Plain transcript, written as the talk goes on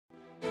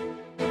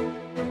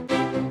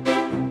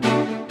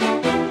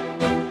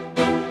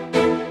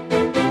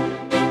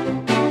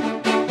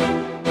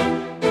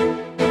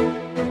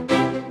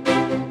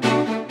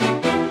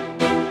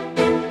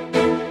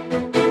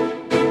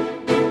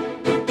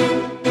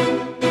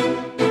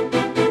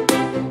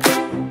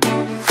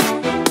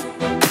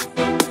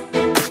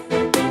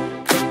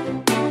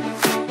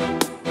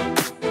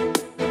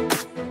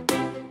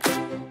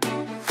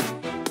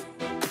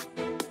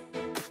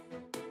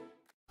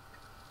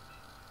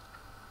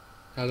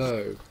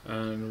Hello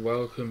and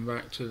welcome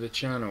back to the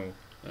channel.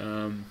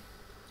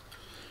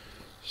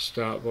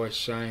 Start by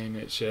saying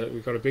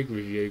we've got a big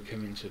review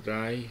coming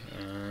today,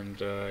 and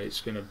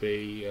it's going to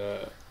be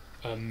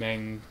a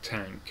Meng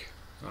tank.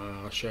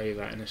 I'll show you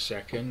that in a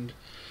second.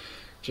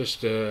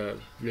 Just a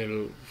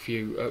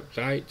few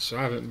updates.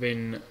 I haven't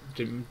been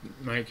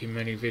making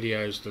many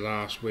videos the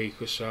last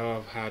week or so.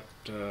 I've had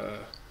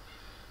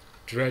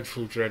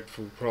dreadful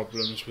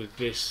problems with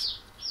this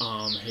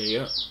arm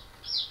here.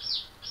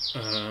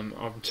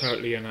 I'm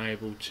totally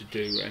unable to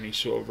do any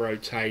sort of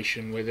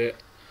rotation with it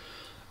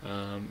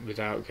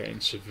without getting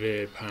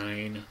severe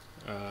pain.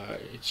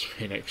 It's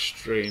been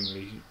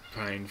extremely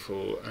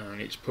painful,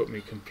 and it's put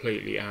me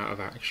completely out of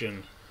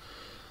action.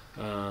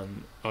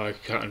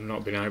 I've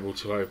not been able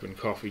to open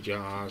coffee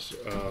jars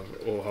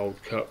or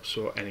hold cups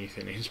or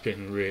anything. It's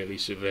been really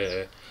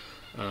severe.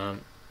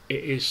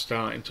 It is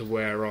starting to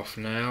wear off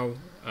now.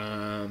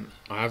 I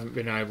haven't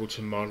been able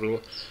to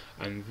model,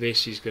 and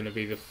this is going to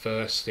be the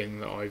first thing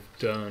that I've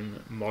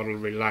done model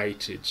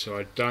related, so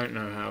I don't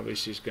know how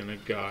this is going to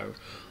go.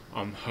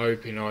 I'm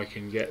hoping I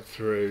can get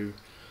through.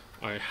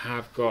 I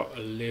have got a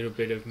little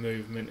bit of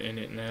movement in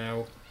it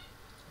now.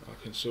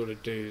 I can sort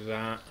of do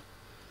that.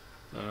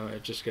 I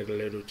just get a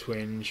little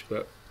twinge,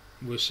 but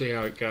we'll see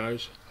how it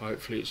goes.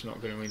 Hopefully it's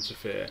not going to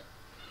interfere.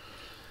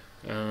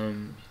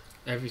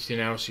 Everything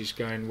else is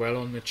going well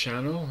on the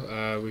channel.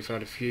 We've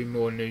had a few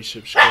more new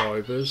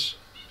subscribers,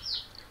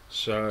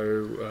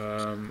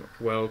 so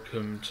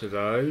welcome to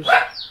those.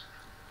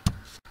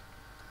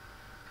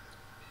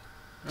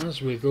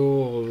 As with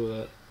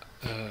all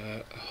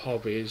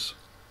hobbies,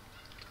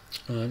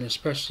 and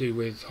especially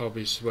with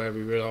hobbies where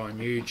we rely on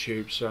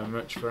YouTube so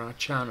much for our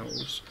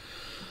channels,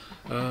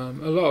 a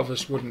lot of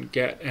us wouldn't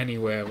get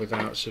anywhere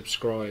without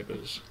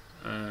subscribers,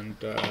 and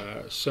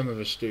some of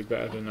us do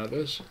better than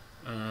others.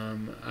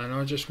 And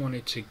I just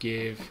wanted to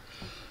give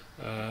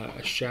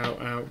a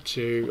shout out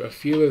to a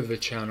few of the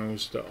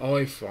channels that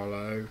I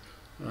follow,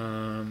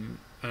 and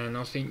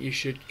I think you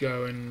should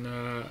go and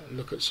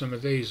look at some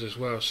of these as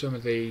well. Some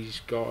of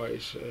these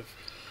guys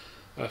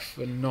are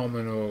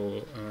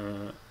phenomenal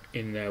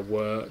in their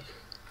work.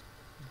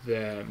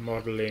 Their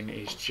modelling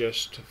is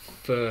just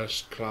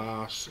first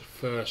class,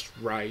 first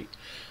rate,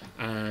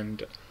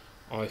 and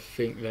I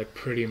think they're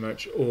pretty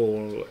much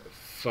all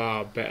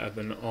far better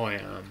than I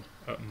am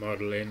at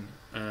modelling,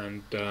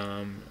 and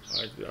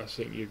I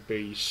think you'd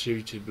be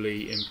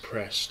suitably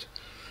impressed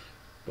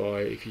by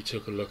if you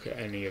took a look at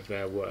any of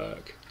their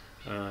work.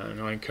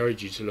 And I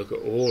encourage you to look at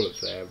all of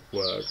their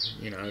work,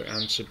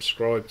 and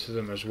subscribe to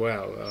them as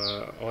well.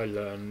 I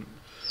learn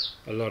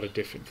a lot of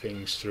different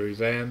things through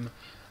them,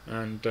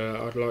 and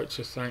I'd like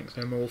to thank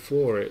them all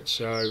for it.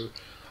 So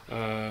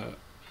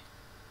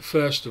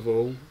first of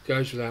all,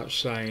 goes without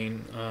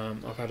saying,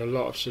 I've had a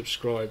lot of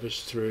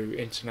subscribers through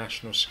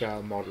International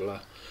Scale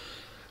Modeler,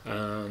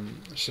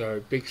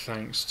 so big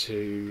thanks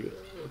to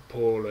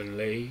Paul and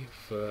Lee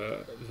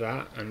for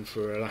that, and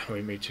for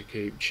allowing me to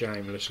keep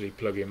shamelessly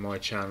plugging my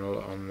channel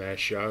on their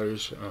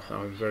shows.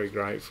 I'm very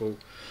grateful.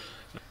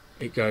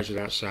 It goes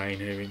without saying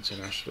who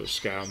International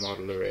Scale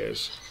Modeler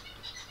is.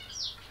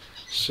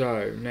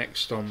 So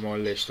next on my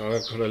list,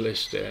 I've got a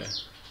list here.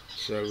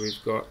 So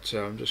we've got,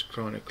 I'm just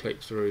trying to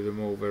click through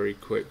them all very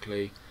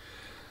quickly.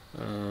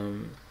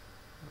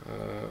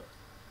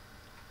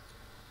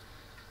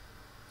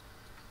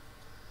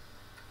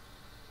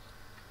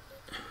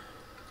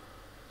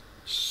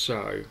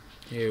 So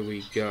here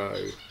we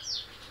go.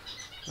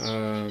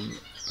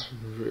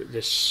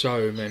 There's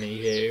so many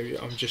here.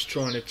 I'm just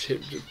trying to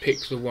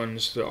pick the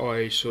ones that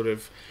I sort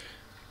of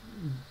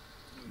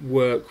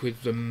work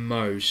with the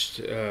most.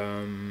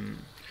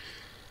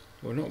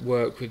 Well, not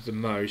work with the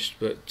most,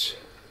 but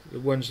the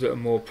ones that are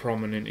more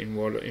prominent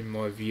in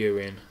my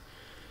viewing.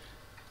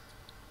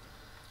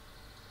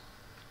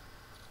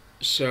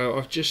 So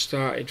I've just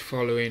started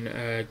following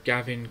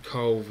Gavin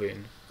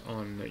Colvin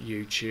on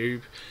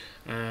YouTube,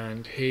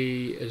 and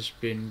he has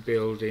been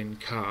building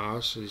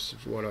cars. This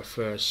is what I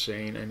first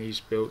seen, and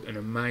he's built an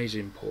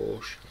amazing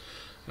Porsche.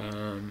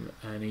 And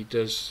he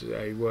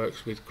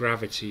works with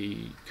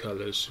gravity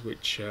colours,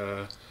 which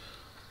I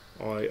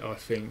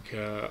think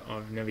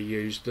I've never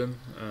used them,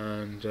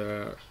 and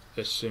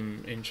there's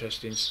some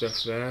interesting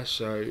stuff there.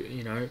 So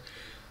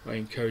I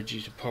encourage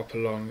you to pop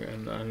along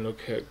and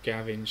look at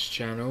Gavin's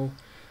channel.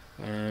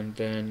 And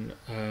then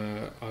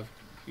I've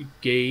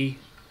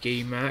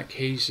Guy Mac,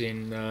 he's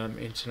in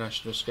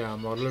International Scale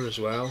Modeler as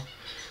well.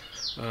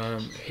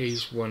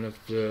 He's one of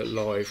the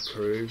live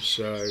crew,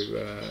 so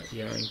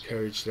yeah, I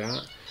encourage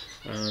that.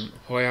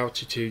 High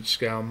altitude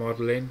scale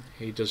modelling,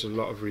 he does a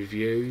lot of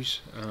reviews,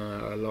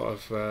 a lot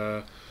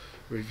of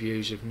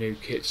reviews of new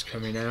kits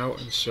coming out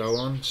and so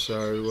on.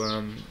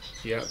 So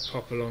yeah,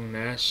 pop along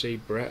there, see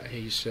Brett.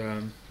 He's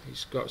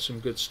got some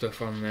good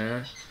stuff on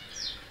there.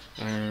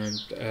 And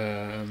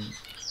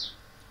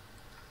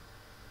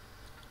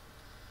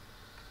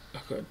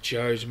I've got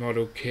Joe's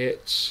Model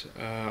Kits,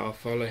 I'll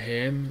follow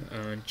him.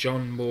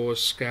 John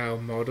Moore's Scale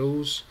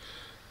Models,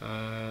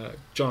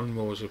 John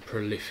Moore's a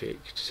prolific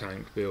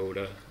tank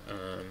builder.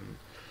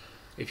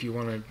 If you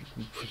want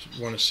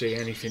to see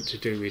anything to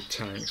do with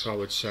tanks, I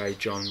would say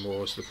John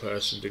Moore's the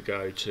person to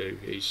go to.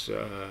 He's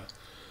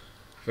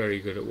very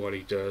good at what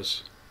he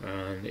does,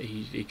 and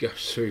he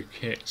goes through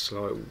kits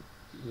like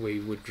we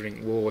would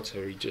drink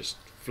water. He just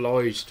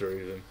flies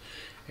through them.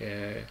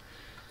 Yeah,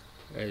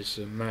 he's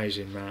an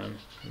amazing man,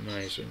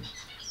 amazing.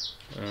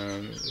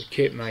 The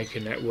kit maker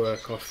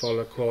network I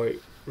follow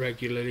quite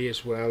regularly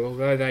as well,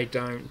 although they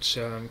don't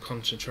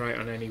concentrate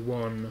on any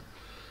one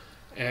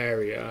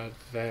area.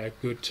 They're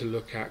good to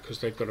look at because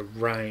they've got a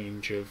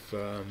range of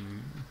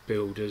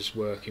builders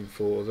working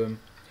for them.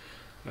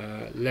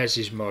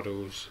 Les's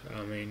models,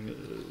 I mean,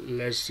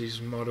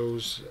 Les's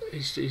models,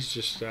 he's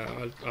just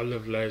I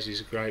love Les,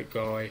 he's a great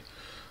guy,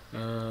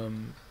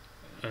 and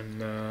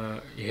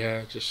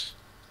yeah, just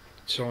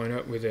sign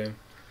up with him.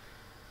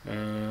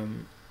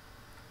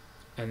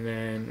 And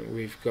then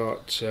we've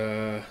got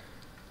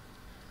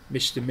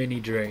Mr. Mini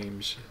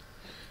Dreams.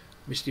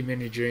 Mr.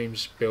 Mini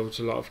Dreams builds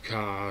a lot of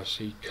cars.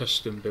 He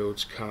custom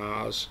builds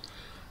cars,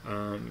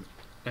 and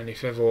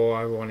if ever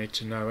I wanted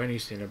to know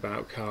anything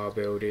about car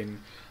building,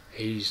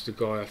 he's the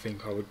guy I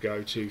think I would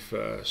go to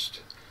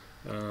first.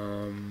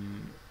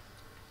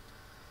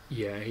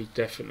 Yeah, he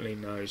definitely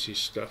knows his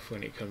stuff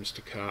when it comes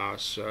to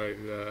cars, so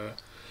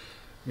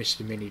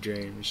Mr. Mini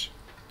Dreams,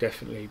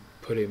 definitely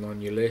put him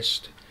on your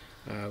list.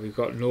 We've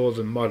got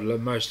Northern Modeler,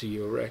 most of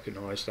you will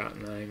recognise that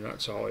name,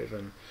 that's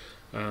Ivan.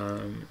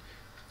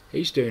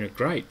 He's doing a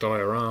great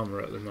diorama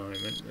at the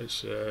moment.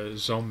 It's a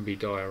zombie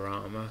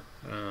diorama,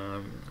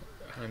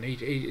 and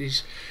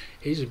he's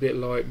a bit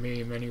like me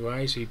in many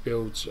ways. He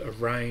builds a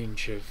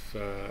range of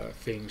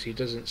things. He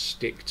doesn't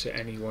stick to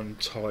any one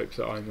type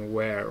that I'm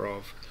aware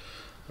of,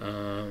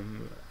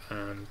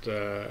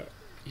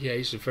 yeah,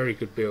 he's a very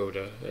good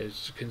builder.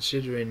 It's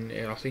considering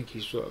I think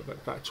he's sort of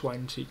about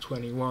 20,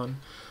 21,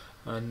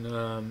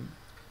 and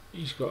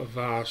he's got a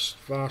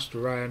vast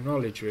array of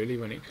knowledge really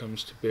when it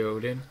comes to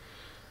building.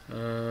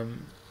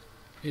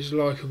 He's a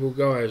likeable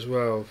guy as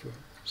well,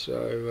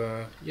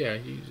 so yeah,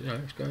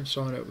 go and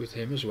sign up with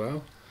him as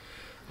well.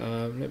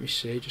 Let me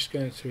see, just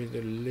going through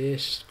the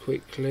list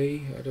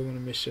quickly, I don't want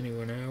to miss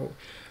anyone out.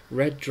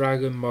 Red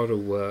Dragon Model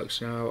Works.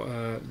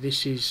 Now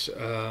this is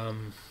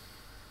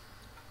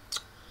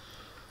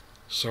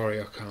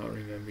sorry, I can't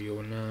remember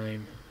your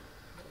name.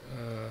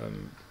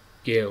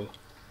 Gil.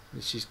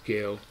 This is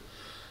Gil,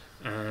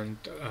 and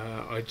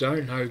I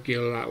don't know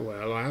Gil that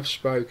well. I have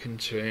spoken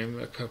to him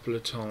a couple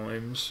of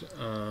times,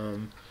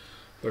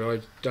 but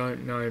I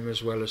don't know him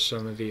as well as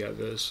some of the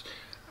others.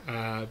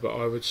 But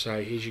I would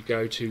say he's your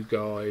go-to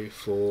guy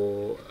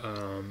for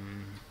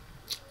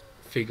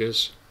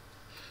figures,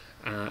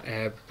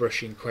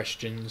 airbrushing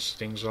questions,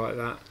 things like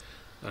that.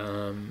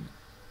 I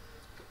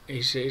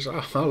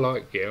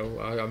like Gil.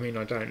 I mean,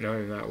 I don't know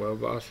him that well,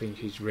 but I think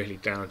he's really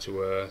down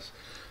to earth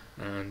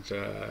and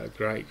a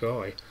great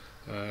guy.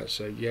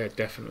 So yeah,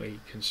 definitely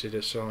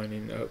consider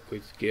signing up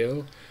with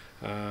Gil.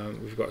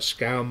 We've got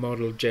Scale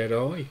Model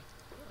Jedi,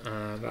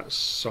 that's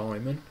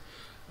Simon,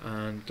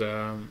 and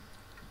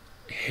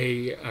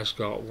he has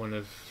got one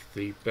of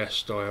the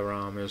best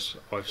dioramas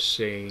I've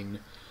seen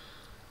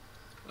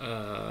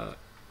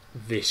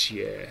this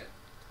year.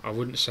 I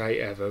wouldn't say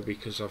ever,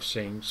 because I've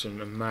seen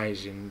some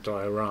amazing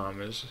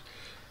dioramas.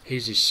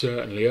 His is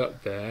certainly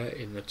up there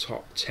in the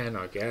top 10,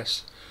 I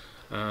guess.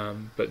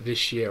 But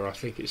this year I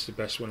think it's the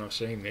best one I've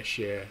seen this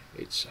year.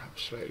 It's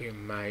absolutely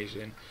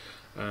amazing.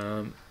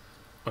 I'm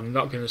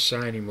not going to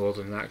say any more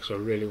than that, because I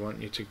really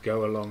want you to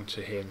go along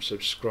to him,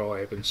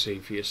 subscribe and see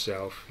for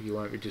yourself. You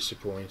won't be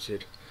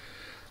disappointed.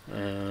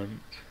 And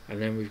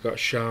then we've got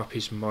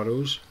Sharpie's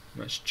Models,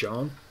 that's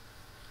John,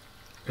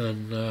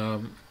 and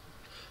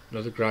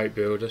another great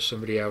builder,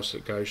 somebody else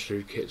that goes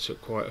through kits at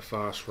quite a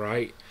fast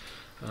rate.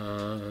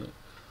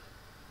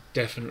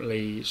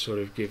 Definitely sort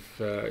of give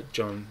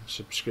John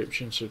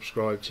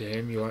subscribe to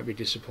him, you won't be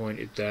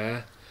disappointed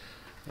there.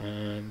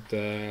 And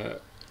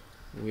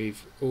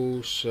we've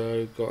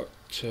also got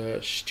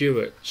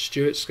Stuart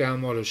Scale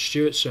Models.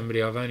 Stuart's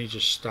somebody I've only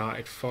just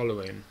started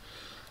following,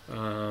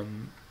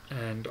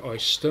 and I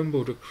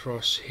stumbled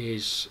across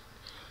his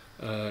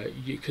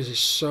because there's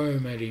so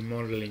many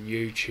modelling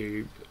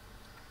YouTube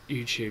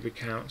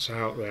accounts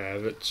out there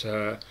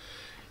that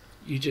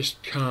you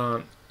just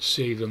can't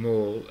see them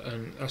all,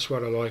 and that's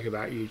what I like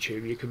about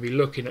YouTube. You can be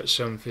looking at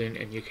something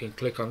and you can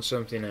click on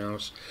something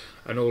else,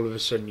 and all of a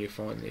sudden you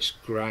find this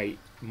great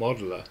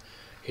modeler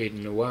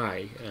hidden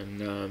away.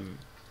 And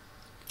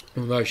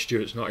although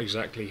Stuart's not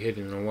exactly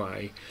hidden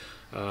away,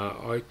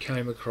 I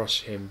came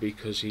across him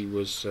because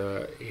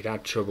he'd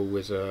had trouble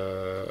with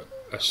a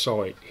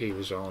site he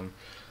was on,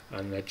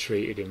 and they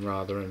treated him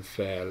rather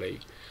unfairly,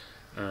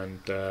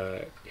 and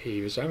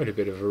he was having a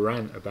bit of a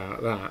rant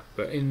about that.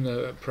 But in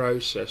the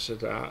process of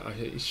that,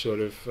 he sort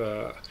of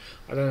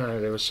I don't know,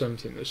 there was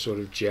something that sort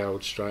of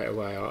gelled straight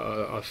away.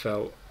 I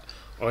felt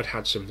I'd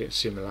had something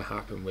similar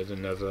happen with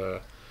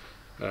another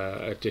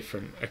a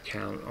different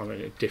account on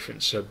a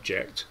different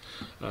subject,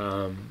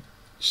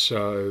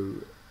 so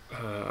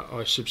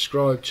I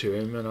subscribed to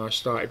him and I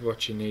started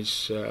watching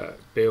his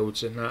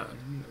builds and that.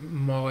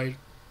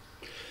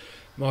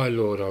 My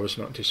lord, I was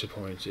not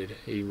disappointed.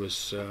 He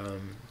was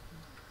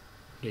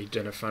he'd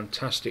done a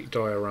fantastic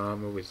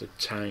diorama with the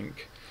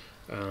tank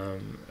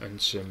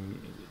and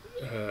some.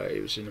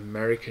 It was an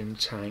American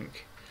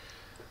tank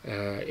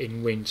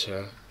in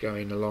winter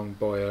going along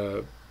by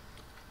a.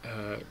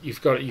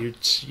 You've got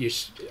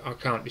I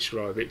can't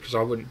describe it because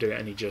I wouldn't do it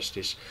any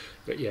justice.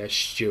 But yeah,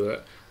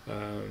 Stuart.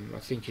 I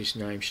think his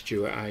name's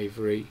Stuart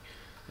Avery.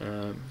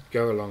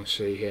 Go along,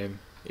 see him.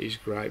 He's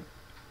great.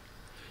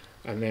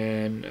 And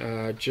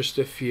then just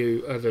a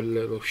few other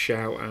little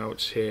shout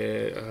outs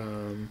here.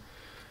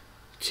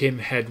 Tim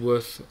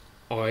Hedworth,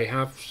 I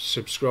have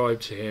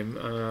subscribed to him.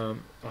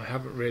 I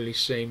haven't really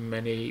seen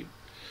many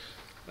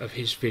of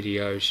his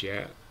videos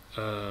yet,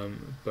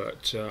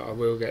 but I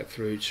will get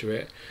through to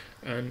it.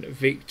 And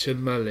Victor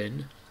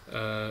Mullin.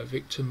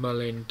 Victor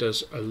Mullin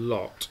does a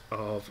lot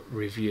of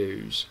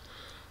reviews.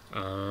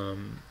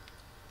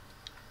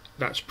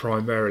 That's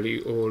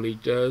primarily all he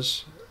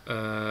does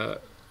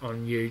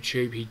on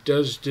YouTube. He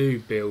does do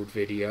build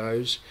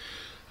videos.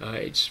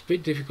 It's a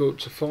bit difficult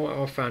to find.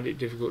 I found it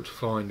difficult to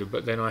find them,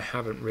 but then I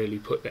haven't really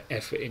put the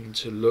effort in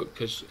to look,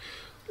 because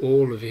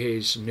all of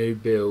his new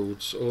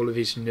builds, all of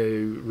his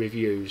new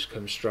reviews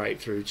come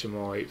straight through to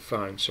my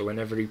phone. So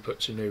whenever he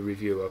puts a new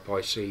review up,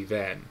 I see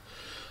them.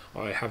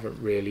 I haven't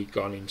really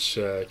gone in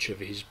search of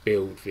his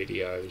build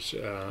videos.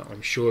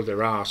 I'm sure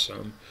there are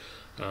some,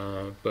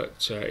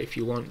 but if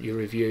you want your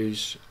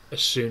reviews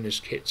as soon as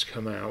kits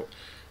come out,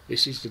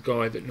 this is the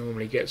guy that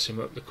normally gets them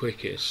up the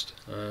quickest.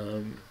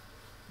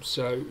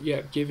 So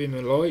yeah, give him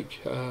a like.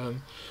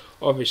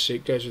 Obviously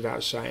it goes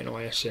without saying,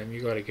 ISM,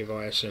 you've got to give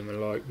ISM a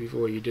like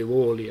before you do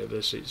all the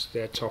others. It's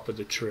their top of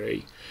the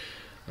tree.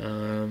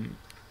 And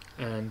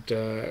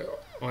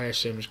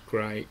ISM's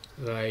great.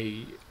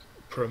 They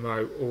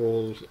promote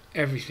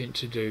everything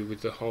to do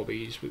with the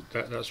hobbies.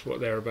 That's what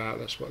they're about.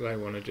 That's what they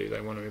want to do.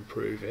 They want to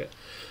improve it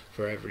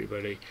for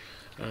everybody.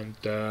 And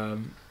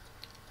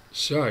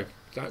so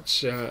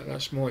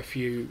that's my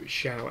few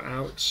shout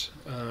outs.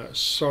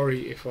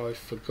 Sorry if I've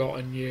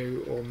forgotten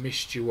you or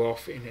missed you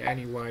off in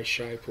any way,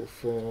 shape or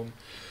form.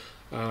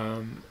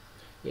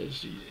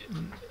 There's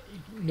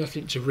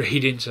nothing to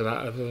read into that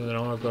other than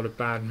I've got a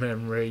bad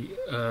memory.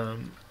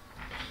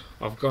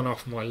 I've gone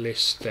off my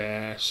list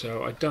there,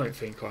 so I don't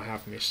think I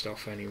have missed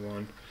off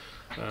anyone,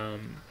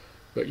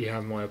 but you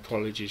have my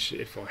apologies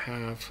if I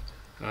have.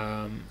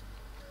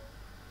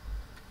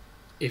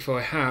 If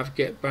I have,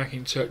 get back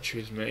in touch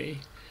with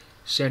me.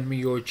 Send me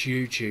your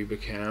YouTube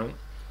account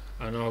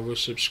and I will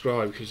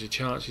subscribe, because the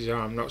chances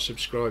are I'm not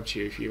subscribed to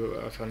you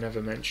if I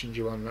never mentioned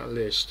you on that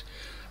list.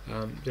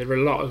 There are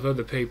a lot of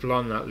other people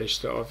on that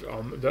list that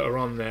are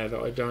on there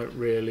that I don't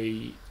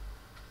really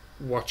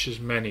watch as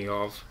many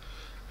of,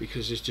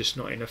 because there's just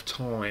not enough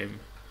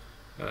time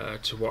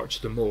to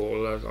watch them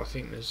all. I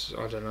think there's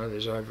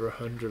over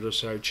 100 or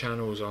so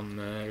channels on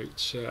there.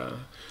 It's a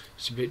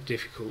bit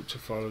difficult to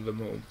follow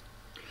them all.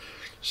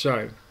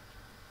 So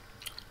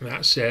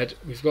that said,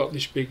 we've got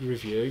this big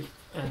review,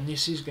 and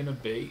this is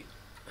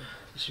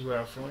where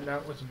I find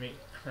out whether my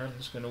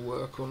hand's going to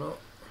work or not.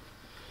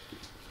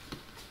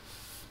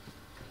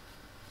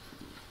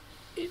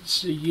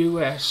 It's a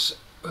US,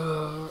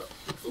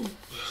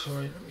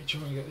 sorry, let me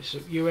try and get this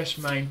up. US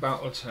main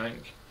battle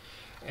tank,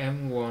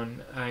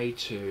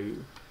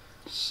 M1A2,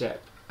 Meng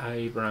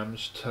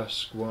Abrams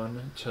TUSK I,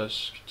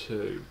 TUSK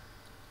II.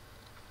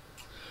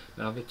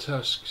 Now the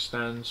TUSK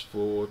stands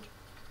for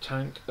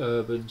Tank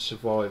Urban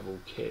Survival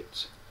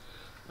Kit.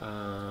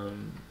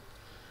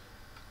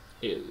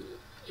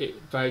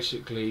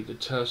 Basically the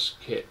TUSK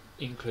kit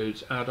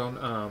includes add-on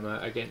armour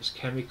against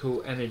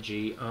chemical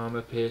energy,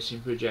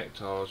 armour-piercing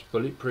projectiles,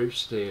 bulletproof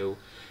steel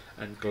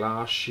and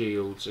glass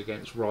shields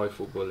against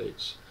rifle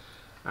bullets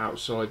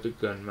outside the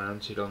gun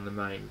mounted on the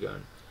main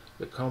gun.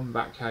 The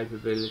combat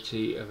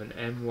capability of an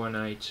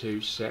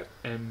M1A2 SEP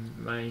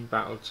main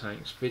battle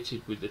tanks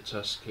fitted with the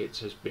TUSK kits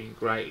has been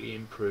greatly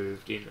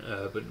improved in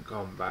urban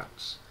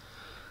combats.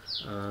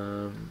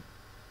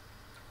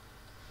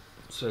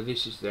 So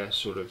this is their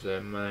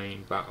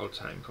main battle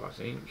tank, I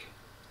think.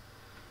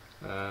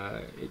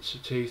 It's a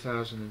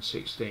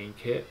 2016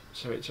 kit,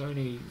 so it's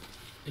only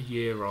a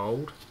year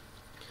old.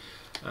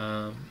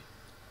 And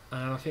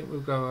I think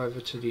we'll go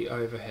over to the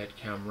overhead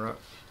camera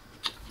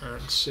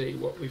and see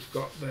what we've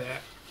got there.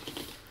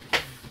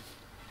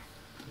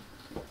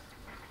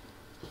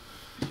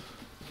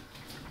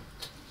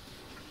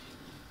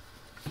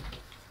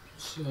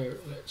 So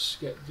let's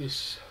get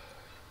this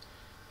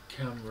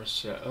camera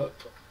set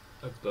up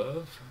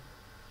above.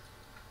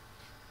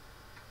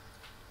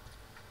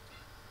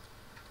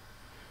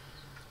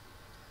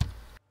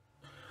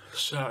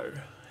 So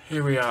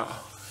here we are,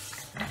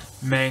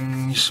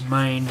 Meng's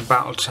main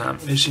battle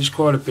tank. This is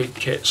quite a big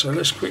kit, so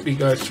let's quickly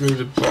go through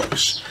the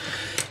box.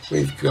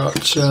 We've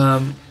got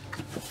a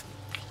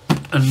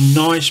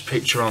nice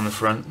picture on the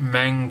front.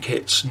 Meng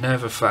kits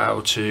never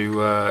fail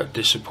to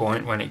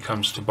disappoint when it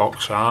comes to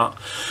box art.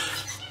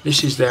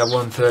 This is their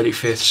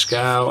 1/35th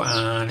scale,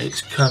 and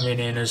it's coming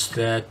in as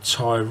their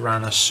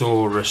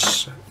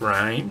Tyrannosaurus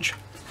range,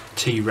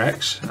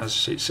 T-Rex,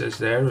 as it says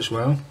there as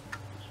well.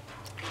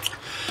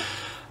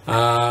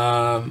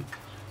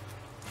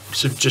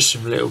 So just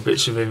some little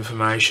bits of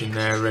information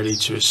there, ready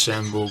to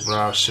assemble,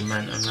 glass,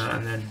 cement, and that.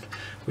 And then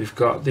we've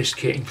got, this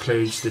kit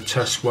includes the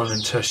TUSK I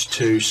and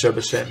TUSK II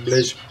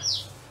sub-assemblies.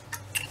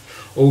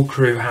 All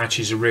crew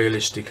hatches are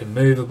realistic and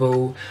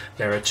movable.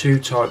 There are two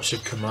types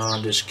of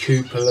commanders,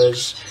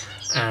 cupolas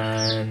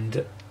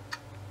and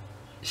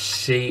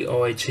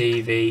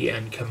CITV,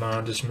 and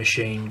commanders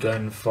machine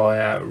gun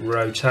fire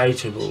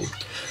rotatable.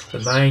 The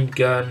main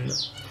gun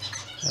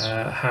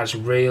has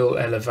real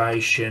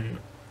elevation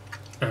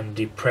and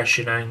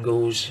depression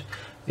angles.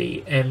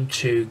 The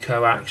M2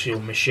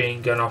 coaxial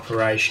machine gun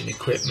operation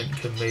equipment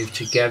can move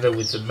together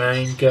with the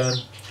main gun.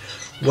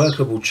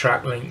 Workable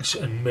track links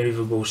and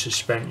movable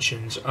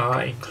suspensions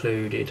are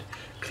included.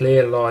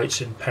 Clear lights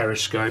and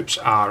periscopes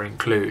are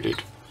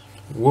included.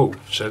 Whoa,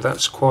 so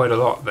that's quite a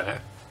lot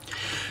there.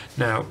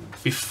 Now,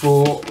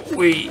 before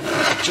we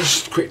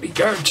just quickly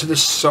go to the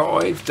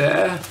side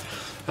there,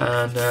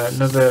 and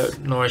another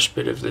nice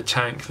bit of the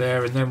tank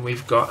there, and then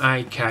we've got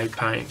AK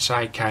paints.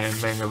 AK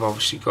and Meng have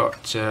obviously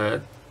got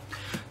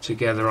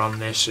together on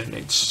this, and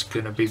it's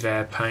going to be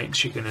their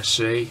paints you're going to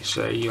see,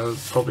 so you'll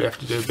probably have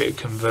to do a bit of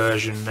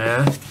conversion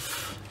there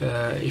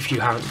if you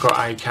haven't got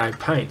AK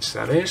paints,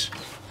 that is.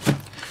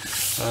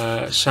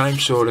 Same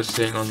sort of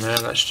thing on there.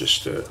 That's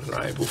just a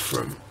label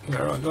from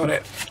where I got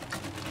it,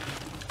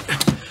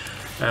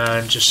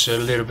 and just a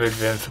little bit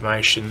of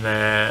information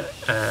there,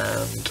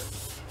 and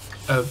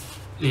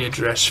the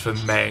address for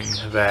Meng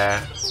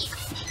there,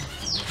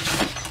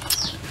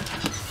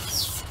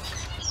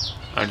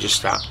 and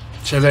just that.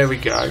 So there we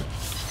go.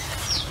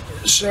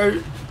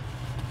 So,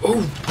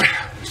 oh,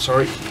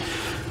 sorry,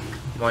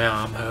 my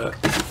arm hurt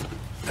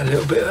a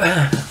little bit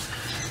there.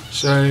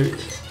 So,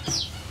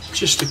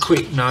 just a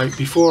quick note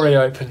before I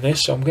open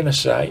this, I'm going to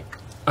say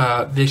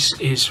this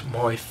is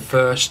my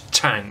first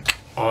tank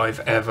I've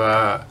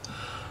ever.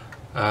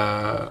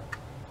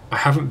 I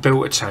haven't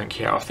built a tank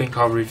yet. I think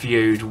I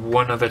reviewed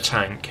one other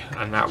tank,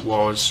 and that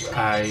was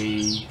a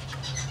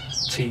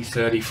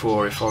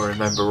T-34 if I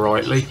remember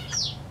rightly.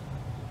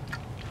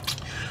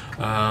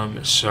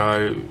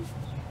 So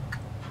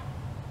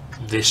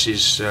this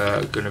is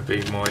going to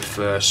be my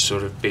first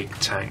sort of big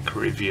tank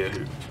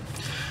review.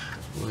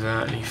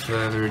 Without any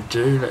further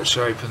ado, let's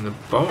open the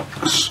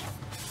box.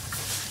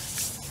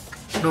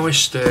 Nice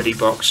sturdy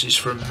boxes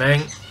from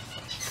Meng.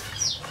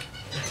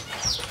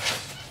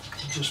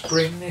 Just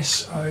bring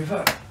this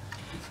over.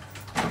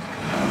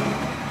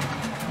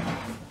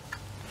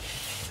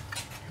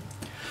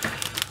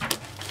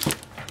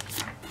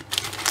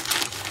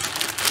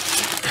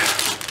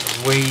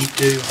 We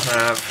do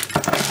have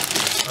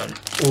an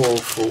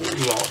awful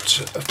lot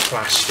of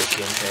plastic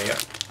in here.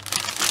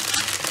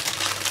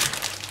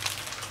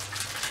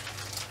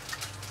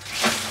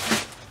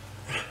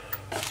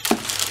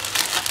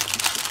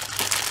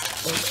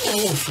 An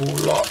awful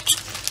lot.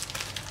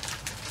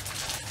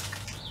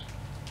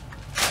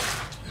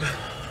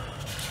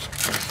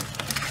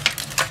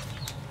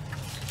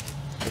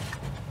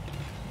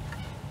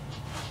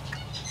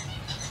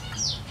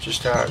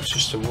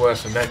 Just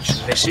worth a mention,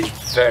 this is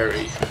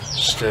very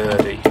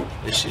sturdy.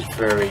 This is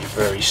very,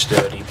 very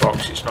sturdy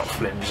box. It's not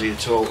flimsy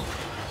at all.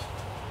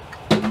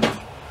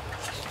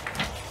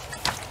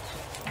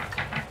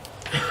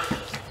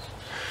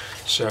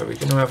 So we're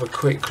going to have a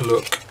quick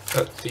look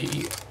at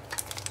the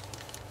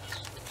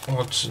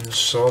odds and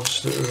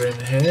sods that are in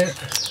here.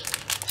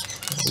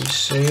 Are we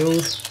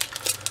sealed?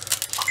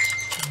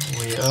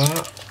 We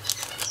are.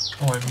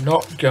 I'm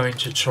not going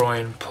to try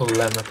and pull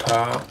them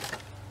apart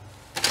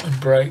and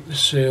break the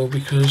seal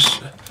because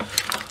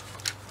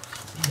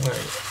my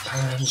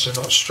hands are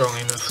not strong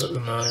enough at the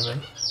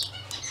moment,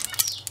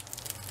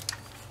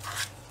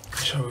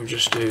 so we'll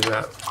just do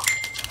that.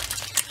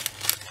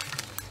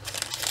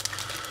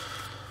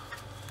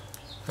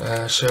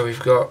 So we've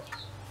got,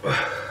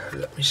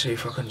 let me see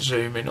if I can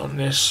zoom in on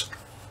this.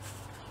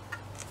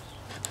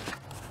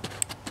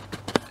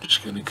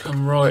 Just going to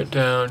come right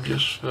down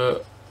just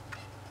for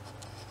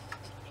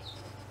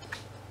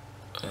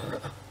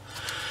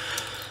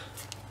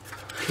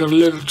got a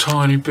little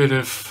tiny bit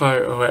of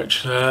photo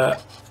etch there.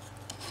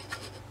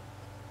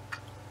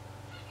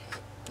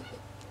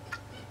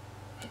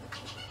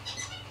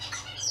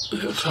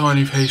 Little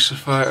tiny piece of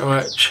photo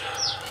etch.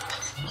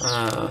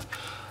 I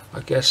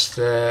guess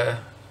they're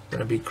going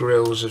to be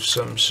grills of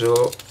some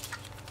sort.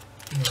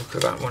 Look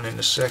at that one in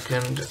a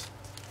second.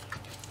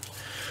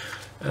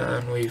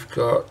 And we've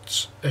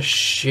got a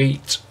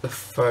sheet of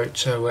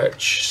photo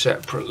etch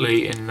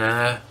separately in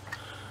there.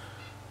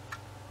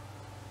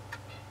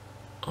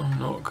 I'm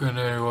not going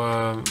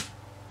to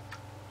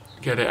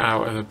get it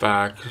out of the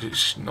bag because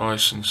it's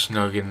nice and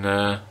snug in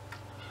there.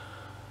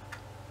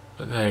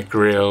 But they're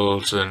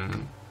grills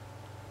and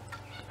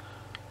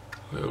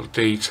little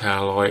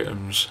detail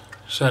items.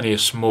 It's only a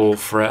small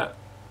fret,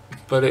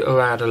 but it'll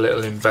add a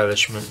little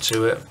embellishment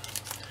to it.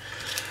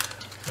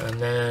 and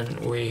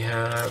then we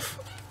have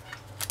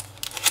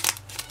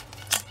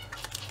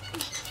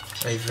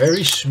a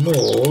very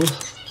small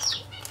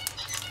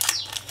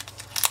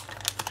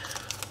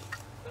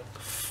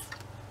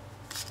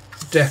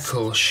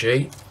decal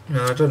sheet.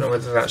 Now I don't know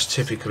whether that's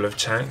typical of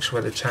tanks,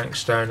 whether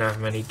tanks don't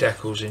have many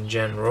decals in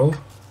general,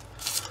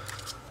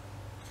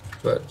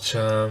 but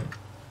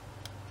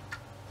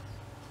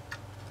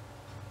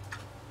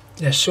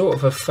they're sort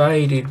of a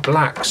faded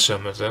black,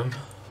 some of them.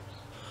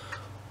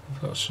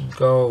 We've got some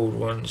gold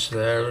ones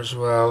there as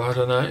well. I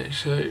don't know,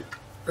 so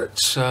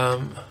let's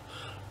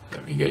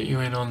let me get you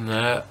in on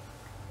there.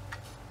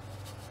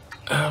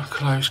 How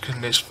close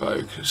can this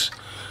focus?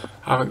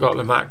 I haven't got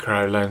the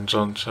macro lens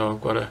on, so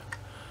I've got to,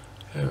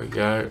 there we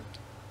go.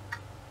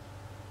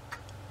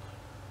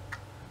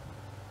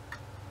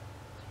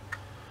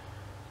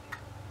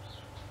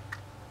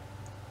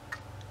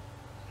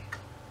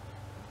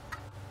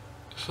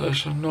 So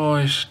some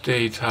nice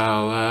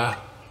detail there.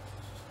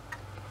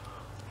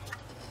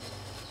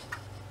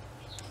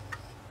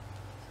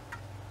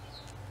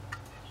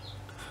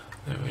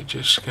 Then we're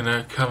just going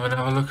to come and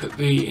have a look at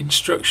the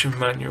instruction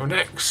manual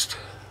next.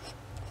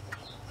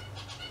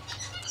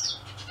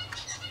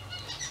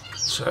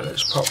 So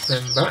let's pop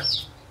them back.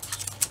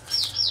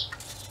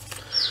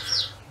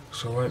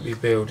 So I won't be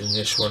building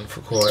this one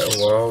for quite a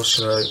while,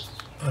 so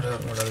I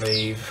don't want to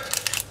leave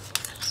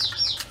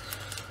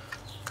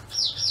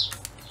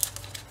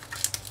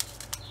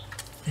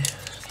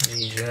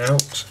these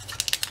out.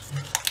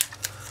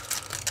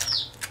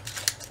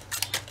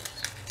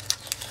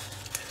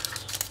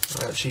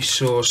 I actually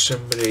saw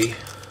somebody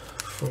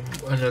from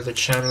another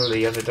channel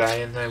the other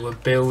day, and they were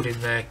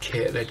building their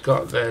kit. They'd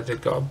got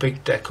a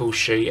big decal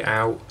sheet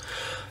out.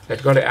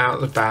 They'd got it out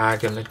of the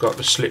bag and they'd got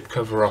the slip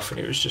cover off, and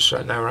it was just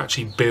like they were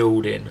actually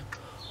building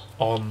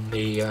on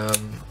the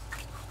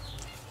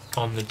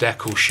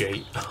decal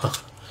sheet,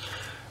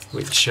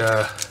 which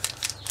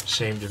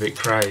seemed a bit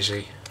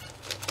crazy.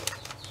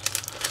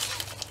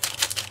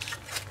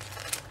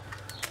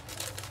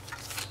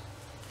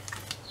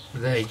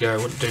 There you go,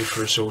 wouldn't do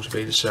for us all to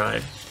be the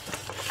same.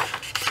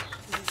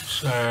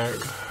 So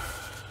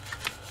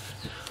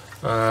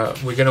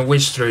we're going to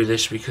whiz through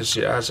this because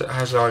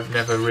as I've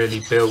never really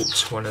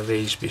built one of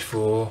these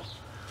before,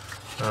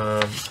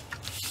 I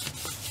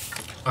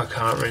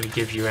can't really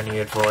give you any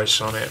advice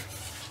on it.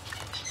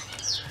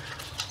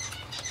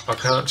 I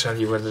can't tell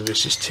you whether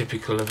this is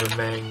typical of a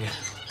Meng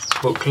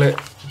booklet.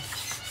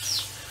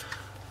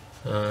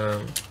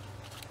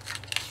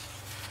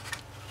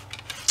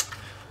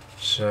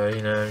 So,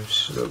 you know,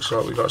 it looks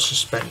like we've got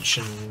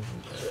suspension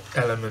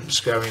elements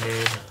going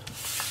in,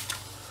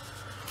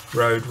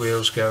 road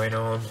wheels going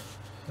on,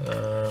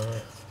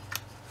 other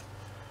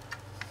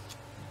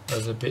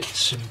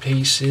bits and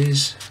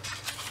pieces.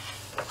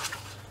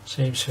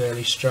 Seems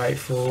fairly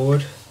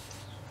straightforward.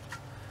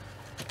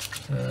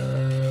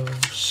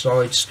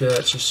 Side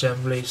skirts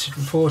assembly. It's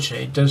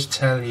unfortunate, it does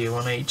tell you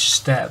on each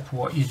step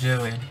what you're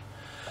doing.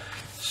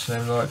 So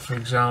like for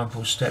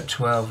example step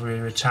 12,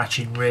 we're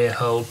attaching rear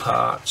hull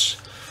parts,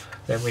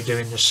 then we're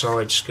doing the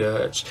side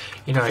skirts.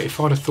 You know, if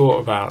I'd have thought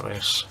about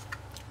this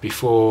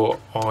before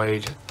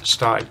I'd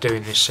started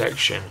doing this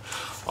section,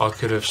 I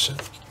could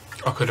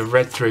have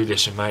read through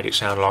this and made it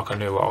sound like I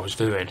knew what I was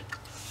doing.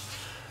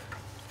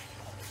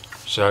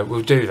 So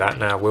we'll do that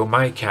now. We'll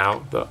make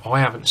out that I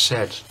haven't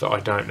said that I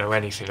don't know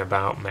anything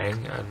about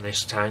Meng and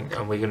this tank,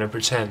 and we're going to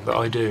pretend that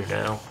I do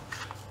now.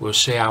 We'll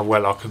see how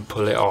well I can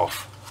pull it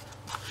off.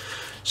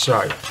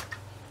 So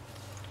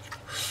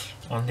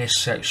on this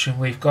section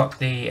we've got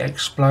the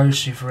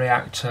explosive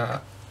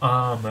reactor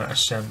armour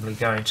assembly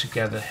going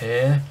together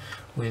here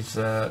with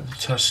the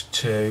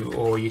TUSK II,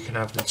 or you can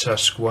have the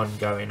TUSK I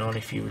going on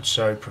if you would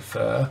so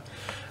prefer.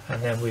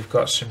 And then we've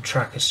got some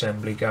track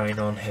assembly going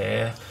on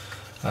here.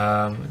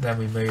 Then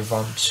we move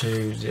on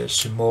to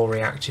some more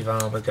reactive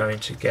armour going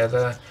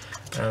together,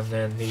 and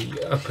then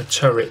the upper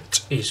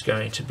turret is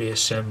going to be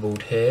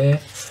assembled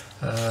here.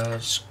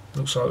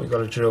 Looks like we've got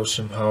to drill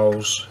some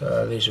holes.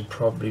 These will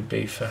probably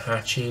be for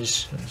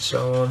hatches and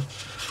so on.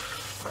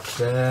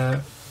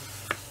 There,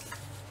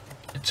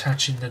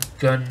 attaching the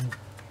gun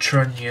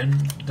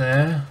trunnion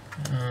there,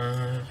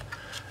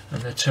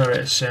 and the turret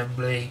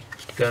assembly,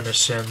 gun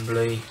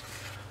assembly,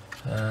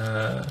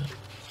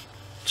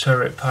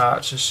 turret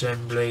parts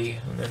assembly,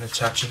 and then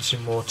attaching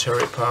some more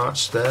turret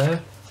parts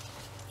there.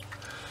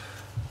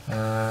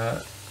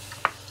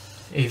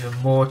 Even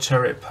more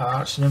turret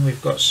parts, and then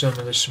we've got some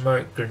of the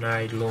smoke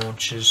grenade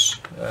launchers,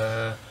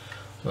 well,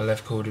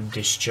 they've called them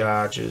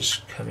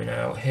dischargers, coming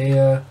out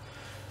here.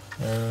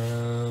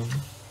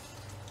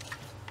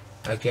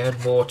 Again,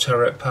 more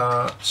turret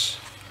parts,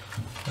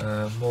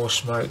 more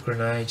smoke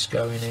grenades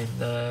going in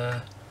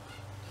there,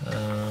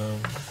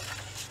 and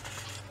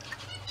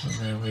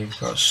then we've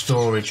got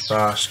storage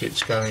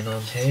baskets going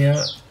on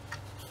here.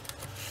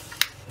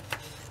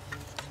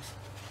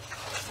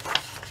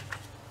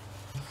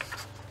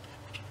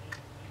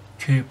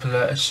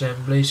 Cupola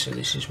assembly, so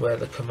this is where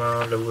the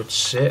commander would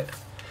sit.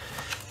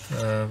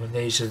 And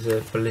these are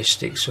the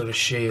ballistic sort of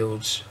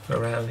shields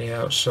around the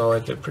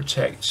outside that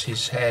protects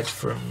his head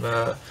from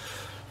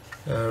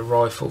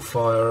rifle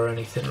fire or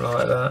anything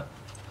like that.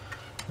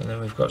 And then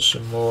we've got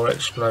some more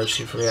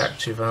explosive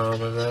reactive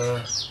armour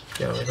there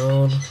going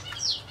on.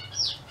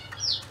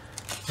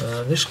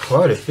 This is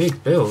quite a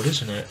big build,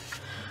 isn't it?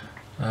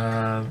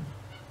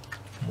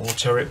 More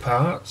turret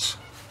parts.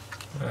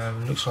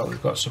 Looks like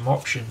we've got some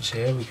options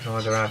here. We can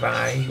either have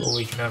A or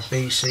we can have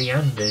B, C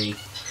and D.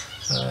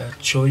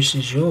 Choice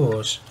is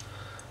yours.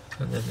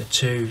 And then the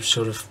two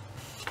sort of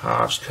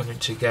parts coming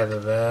together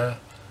there.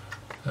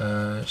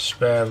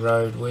 Spare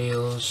road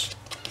wheels.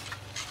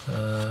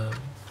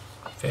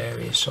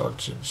 Various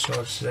odds and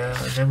sods there.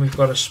 And then we've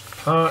got a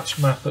parts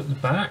map at the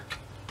back.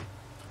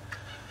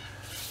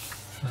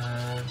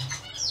 And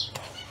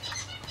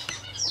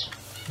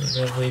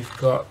then we've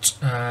got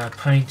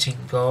painting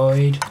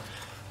guide.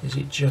 Is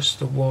it just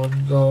the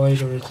one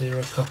guide or is there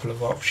a couple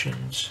of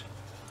options?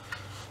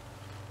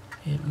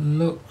 It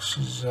looks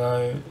as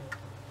though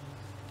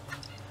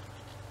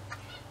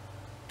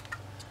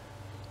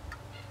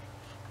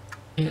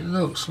it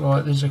looks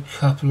like there's a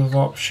couple of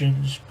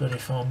options, but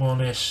if I'm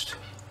honest,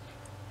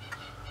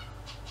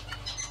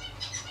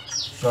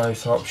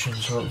 both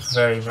options look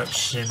very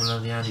much similar.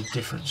 The only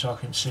difference I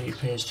can see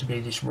appears to be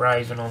this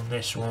raven on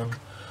this one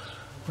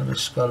and the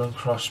skull and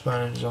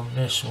crossbones on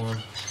this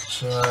one.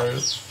 So,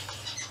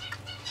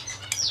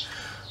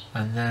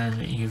 and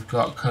then you've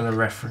got colour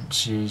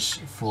references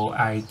for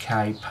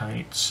AK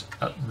paints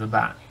at the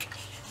back.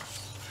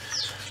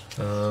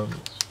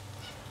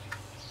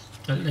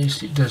 At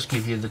least it does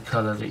give you the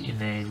colour that you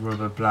need: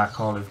 rubber black,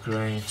 olive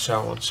green, so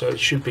on. So it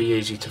should be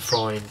easy to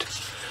find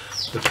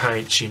the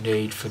paints you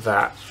need for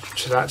that.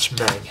 So that's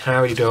Meng.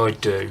 How did I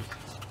do?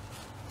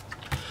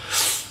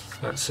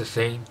 That's the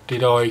thing.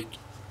 Did I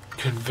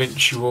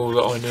convince you all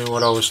that I knew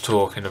what I was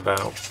talking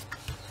about?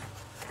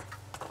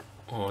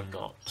 Or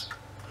not?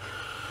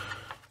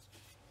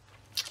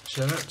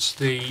 So that's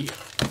the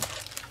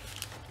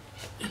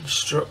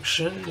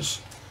instructions.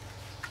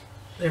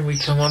 Then we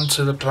come on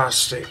to the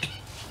plastic.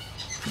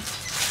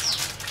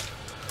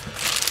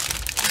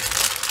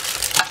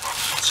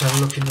 Let's have a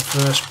look in the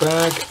first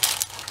bag.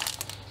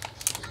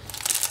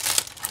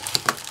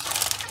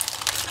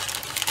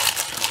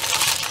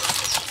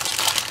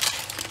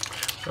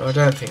 I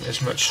don't think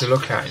there's much to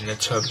look at in the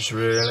tubs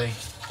really.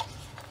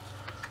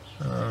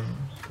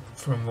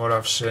 From what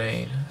I've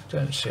seen, I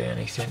don't see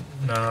anything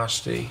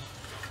nasty.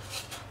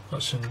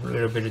 Got some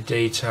little bit of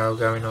detail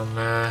going on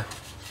there.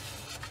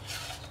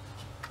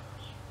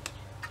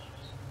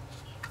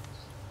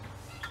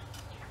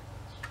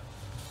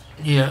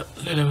 Yeah,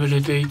 a little bit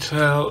of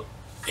detail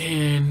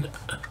in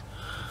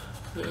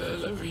there.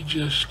 Let me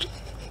just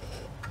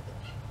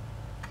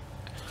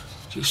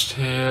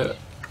here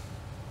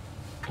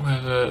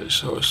where the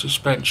sort of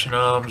suspension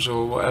arms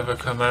or whatever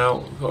come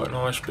out. We've got a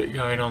nice bit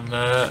going on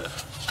there.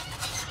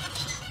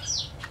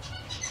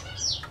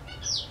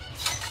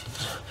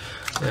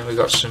 Then we've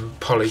got some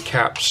poly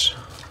caps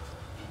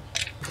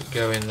that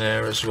go in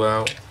there as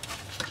well.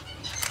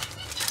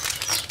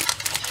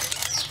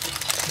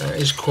 That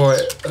is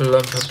quite a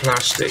lump of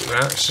plastic,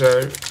 that, so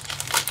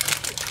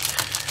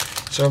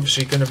it's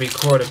obviously going to be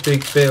quite a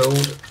big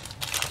build.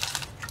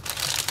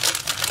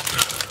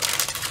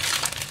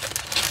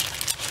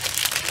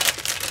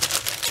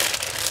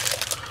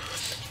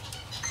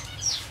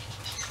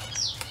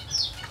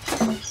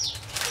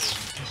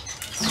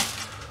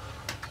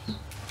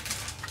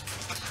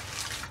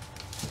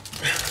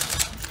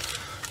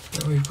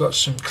 We've got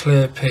some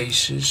clear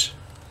pieces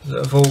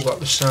that have all got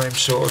the same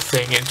sort of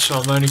thing in, so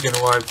I'm only going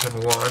to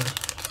open one.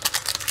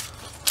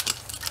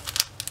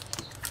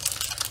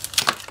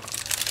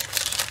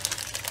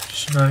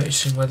 Just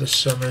noticing whether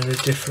some are a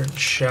different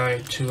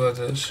shade to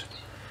others.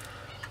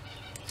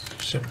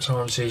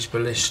 Sometimes these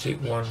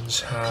ballistic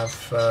ones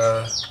have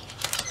a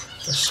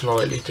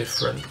slightly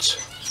different.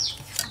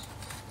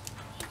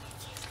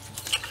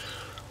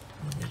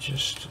 Let me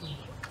just.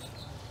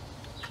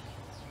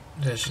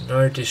 There's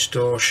no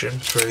distortion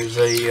through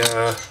the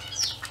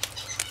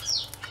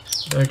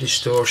no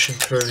distortion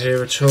through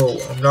here at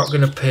all. I'm not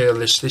going to peel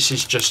this. This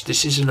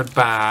isn't a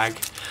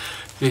bag.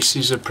 This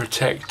is a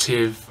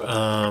protective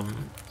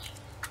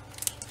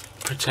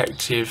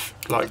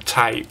like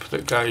tape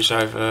that goes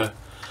over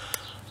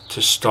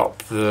to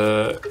stop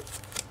the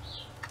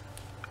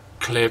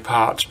clear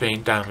parts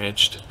being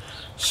damaged.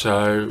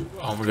 So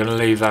I'm going to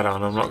leave that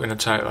on. I'm not going to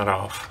take that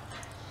off.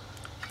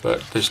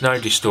 But there's no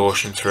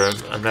distortion through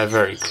them and they're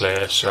very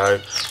clear,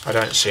 so I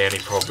don't see any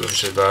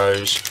problems with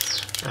those.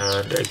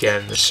 And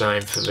again, the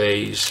same for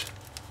these.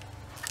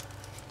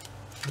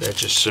 They're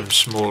just some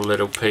small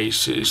little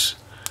pieces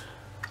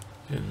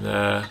in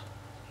there.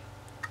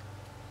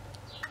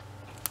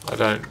 I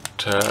don't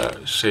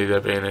see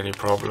there being any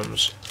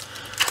problems.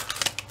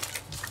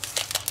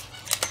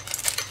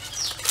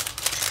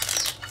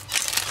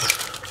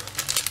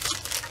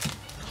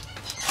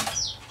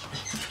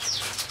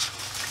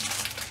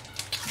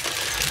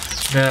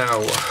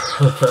 Now,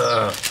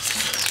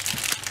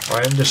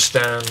 I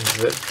understand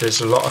that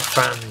there's a lot of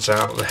fans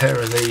out there,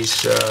 and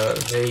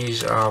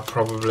these are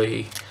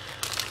probably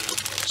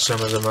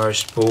some of the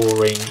most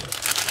boring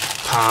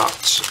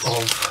parts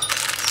of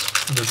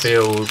the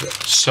build,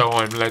 so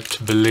I'm led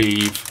to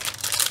believe.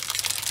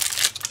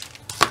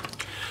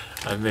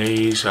 And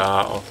these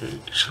are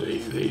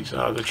obviously, these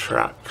are the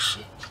tracks.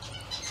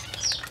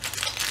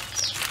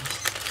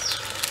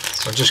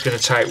 I'm just going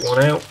to take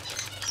one out,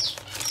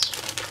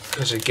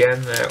 because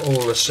again they're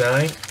all the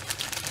same.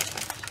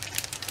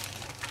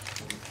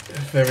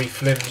 Very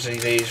flimsy,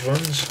 these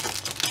ones.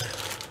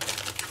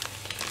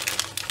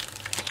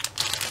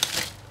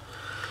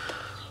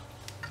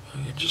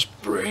 I can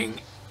just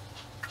bring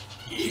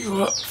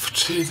you up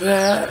to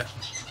there.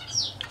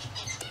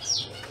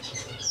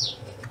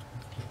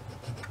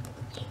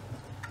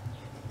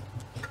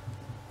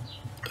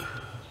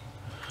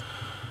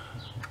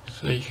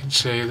 So you can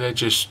see they're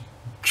just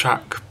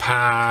track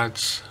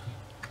pads,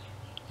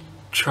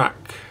 track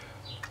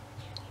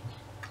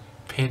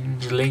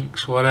pins,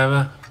 links,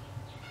 whatever.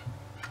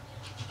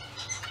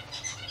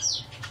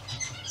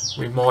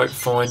 We might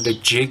find a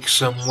jig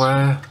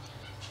somewhere.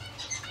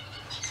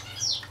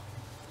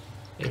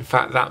 In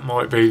fact, that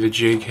might be the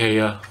jig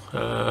here.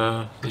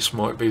 This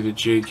might be the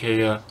jig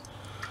here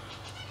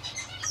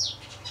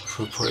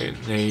for putting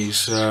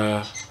these,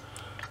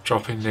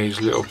 dropping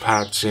these little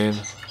pads in,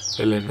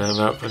 filling them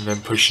up, and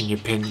then pushing your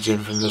pins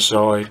in from the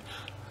side.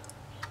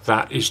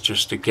 That is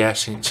just a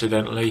guess,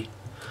 incidentally.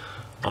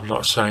 I'm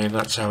not saying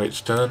that's how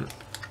it's done.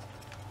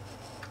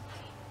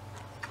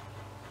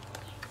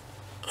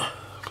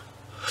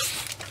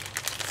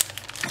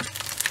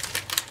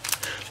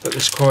 But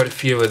there's quite a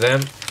few of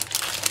them.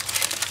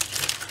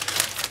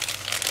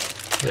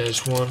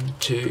 There's 1,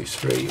 2,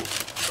 3,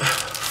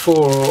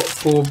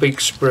 4 big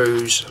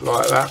sprues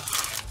like that.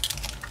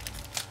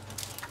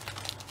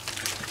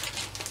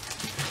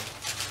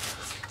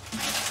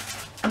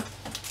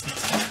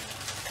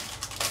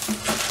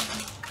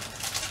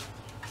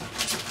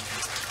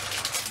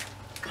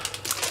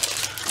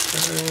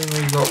 And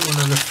we got one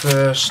of the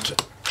first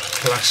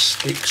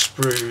plastic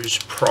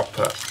sprues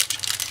proper.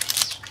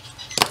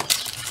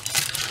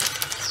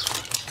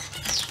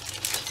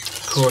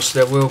 Of course,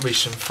 there will be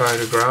some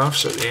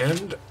photographs at the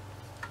end.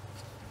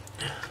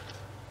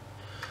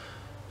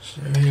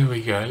 So here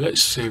we go.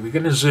 Let's see. We're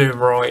going to zoom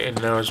right in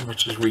now as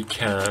much as we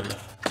can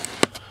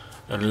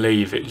and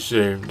leave it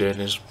zoomed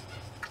in as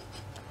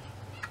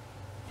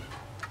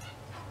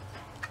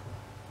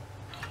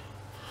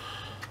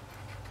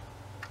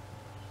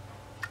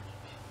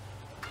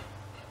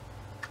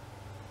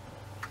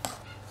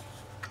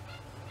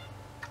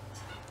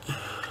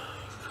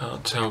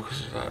can't tell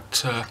because of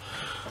that.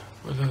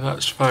 Whether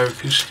that's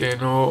focused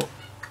in or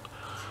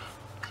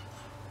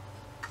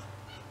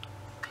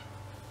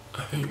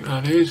I think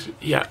that is,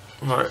 yeah,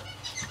 right.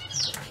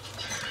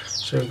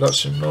 So we've got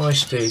some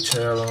nice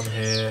detail on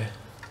here.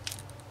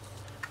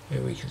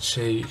 Here we can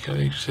see, you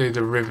can see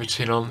the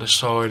riveting on the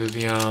side of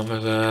the armour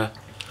there.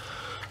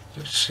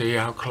 Let's see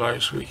how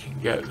close we can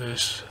get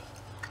this.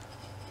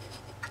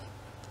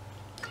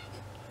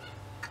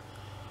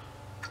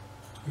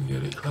 Can we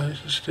get it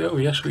closer still?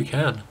 Yes, we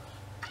can.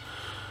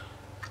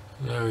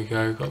 There we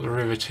go, got the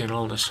riveting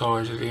on the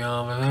sides of the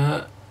armour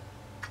there.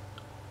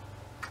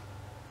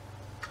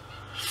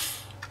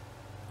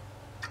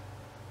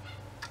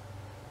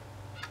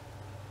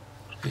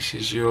 This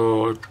is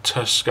your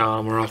TUSK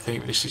armour, I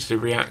think this is the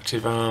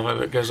reactive armour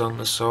that goes on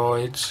the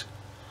sides.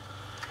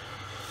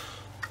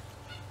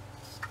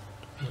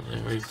 And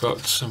then we've got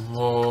some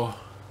more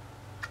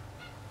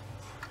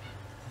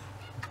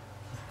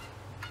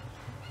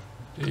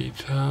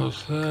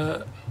details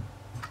there.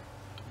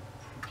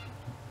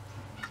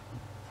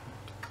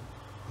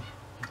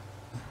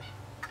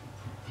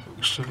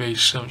 Looks to be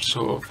some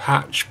sort of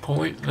hatch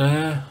point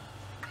there.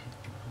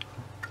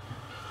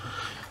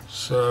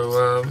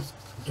 So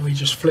we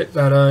just flip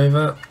that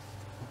over.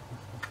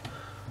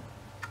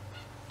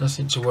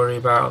 Nothing to worry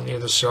about on the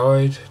other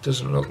side.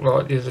 Doesn't look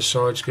like the other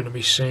side's going to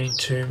be seen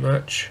too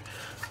much.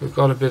 We've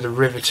got a bit of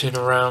riveting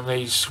around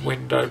these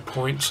window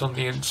points on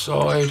the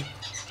inside.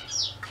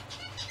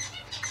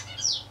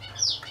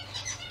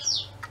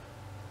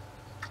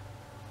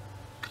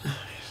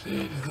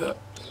 See that?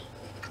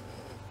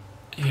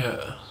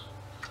 Yeah.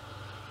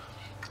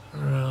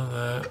 Around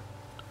there.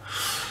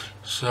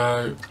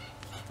 So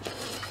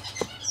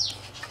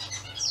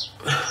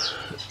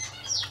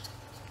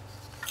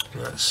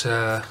that's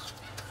a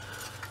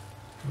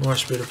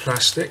nice bit of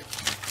plastic.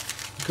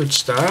 Good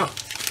start.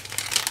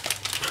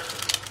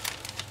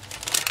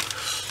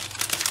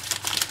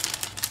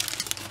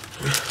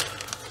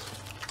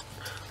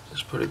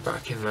 Let's put it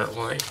back in that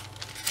way.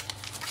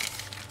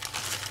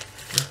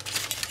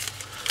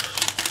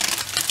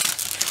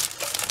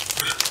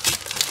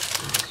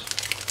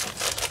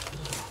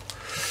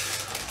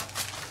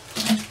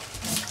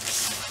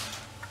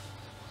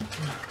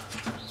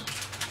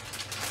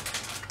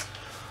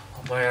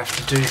 I may have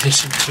to do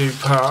this in 2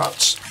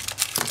 parts.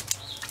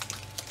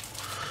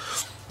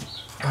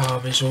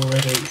 Arm is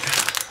already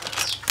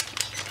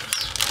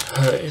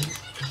hurting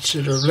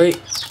considerably.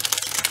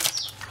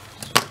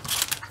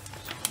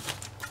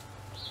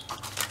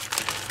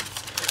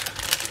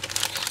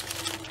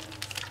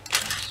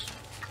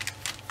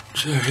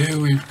 So here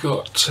we've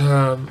got,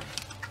 well,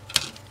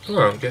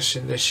 I'm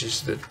guessing this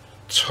is the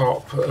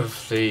top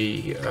of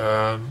the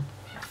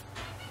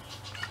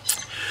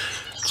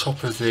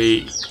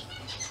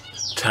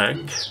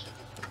tank,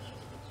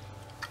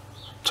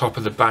 top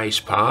of the base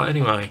part.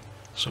 Anyway,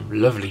 some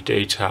lovely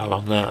detail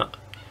on that.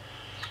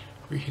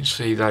 We can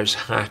see those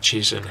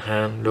hatches and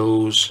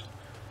handles,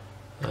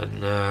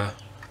 and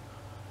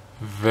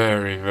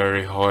very,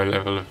 very high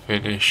level of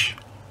finish.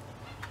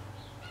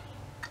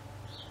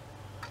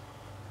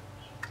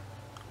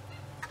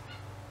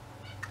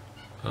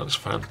 That's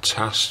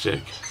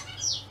fantastic.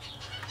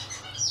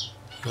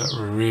 That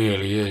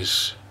really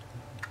is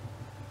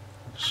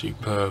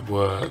superb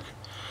work.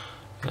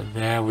 And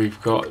there we've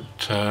got,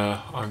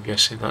 I'm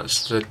guessing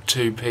that's the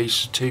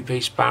two-piece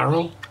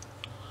barrel.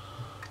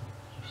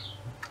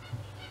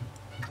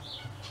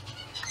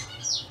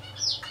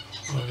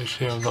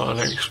 Obviously I'm not an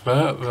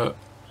expert, but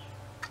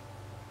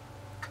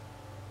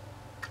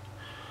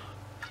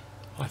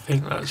I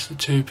think that's the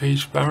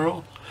two-piece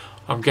barrel.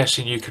 I'm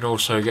guessing you can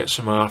also get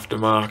some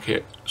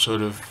aftermarket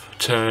sort of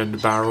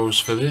turned barrels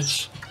for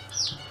this.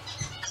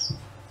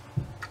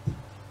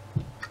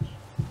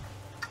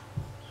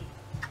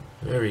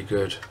 Very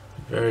good,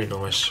 very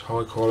nice,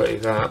 high quality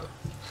that.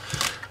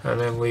 And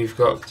then we've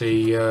got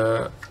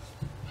the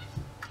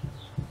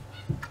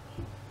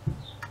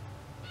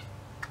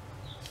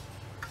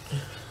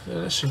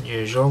that's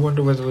unusual. I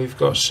wonder whether we've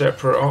got a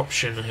separate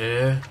option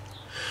here.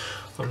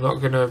 I'm not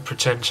going to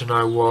pretend to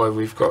know why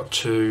we've got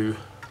two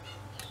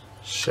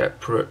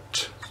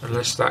separate,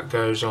 unless that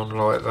goes on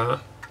like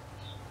that,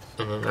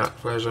 and then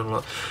that goes on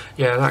like,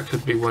 yeah, that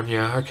could be one.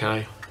 Yeah,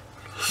 okay,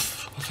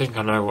 I think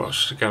I know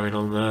what's going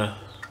on there.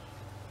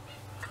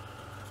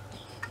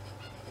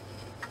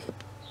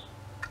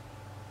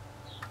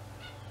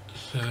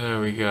 So there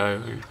we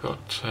go, we've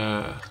got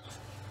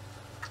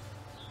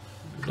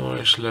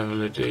nice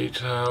level of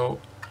detail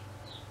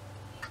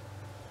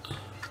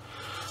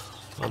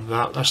on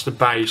that. That's the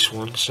base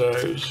one, so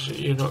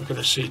you're not going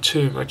to see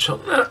too much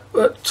on that,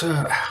 but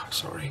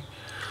sorry.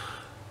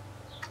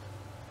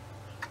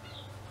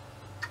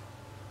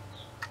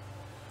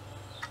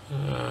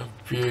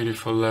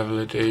 Beautiful level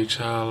of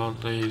detail on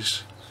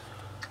these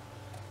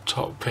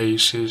top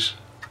pieces.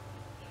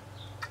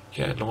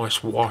 Get a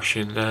nice wash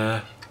in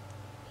there.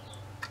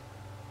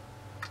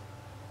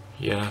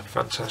 Yeah,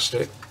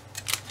 fantastic.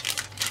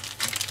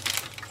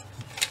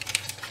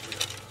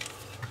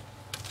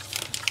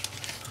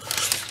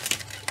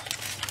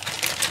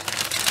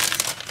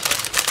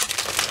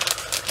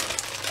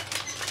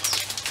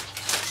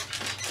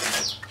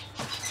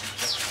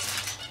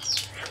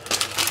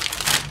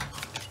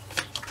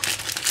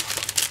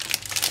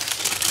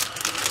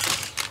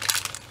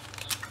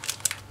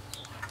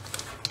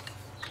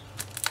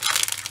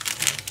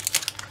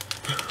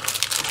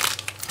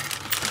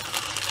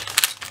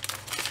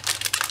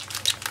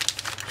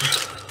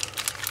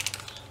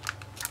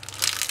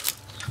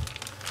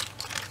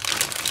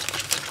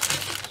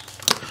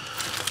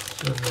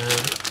 And then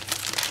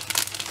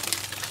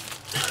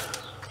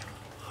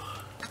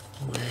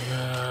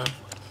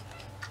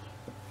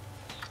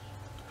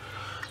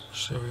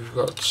so we've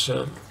got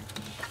some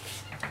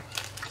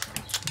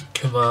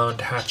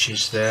command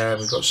hatches there,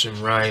 we've got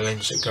some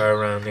railings that go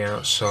around the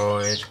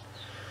outside,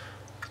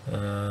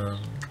 and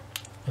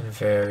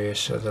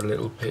various other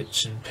little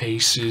bits and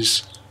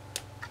pieces.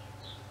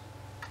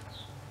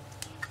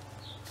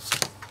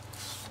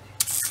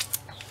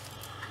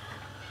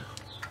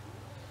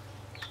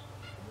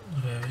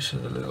 So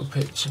the little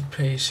bits and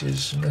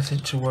pieces, nothing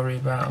to worry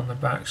about on the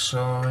back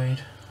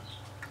side.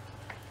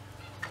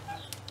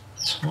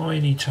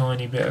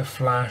 Tiny bit of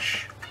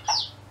flash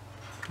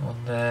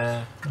on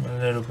there, and a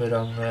little bit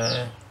on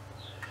there,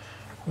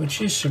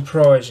 which is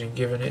surprising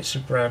given it's a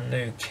brand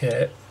new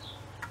kit.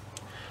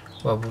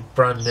 Well,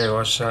 brand new,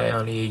 I say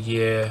only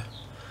a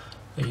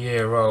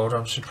year old.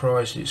 I'm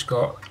surprised it's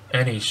got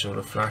any sort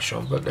of flash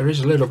on, but there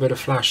is a little bit of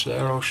flash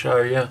there, I'll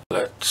show you.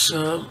 Let's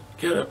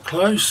get up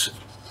close.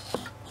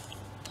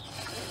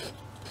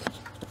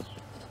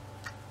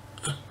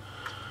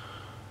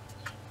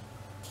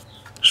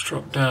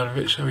 Drop down a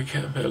bit so we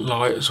get a bit of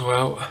light as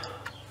well.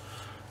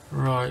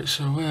 Right,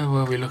 so where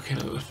were we looking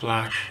at the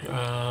flash?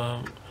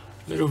 A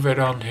little bit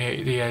on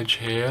here, the edge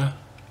here.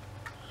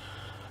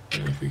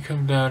 And if we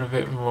come down a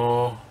bit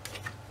more,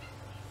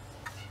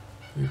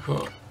 we've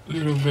got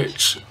little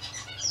bits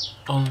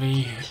on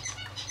the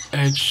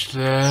edge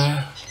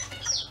there.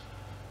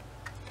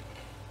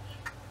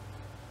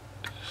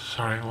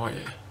 Sorry,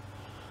 wait.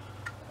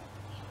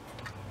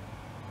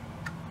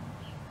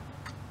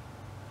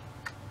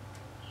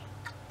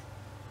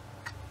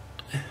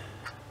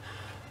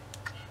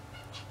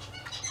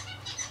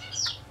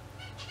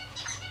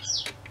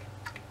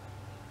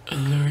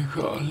 And then we've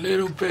got a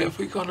little bit, if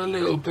we've got a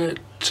little bit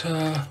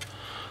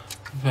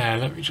there,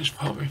 let me just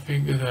pop my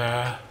finger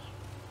there.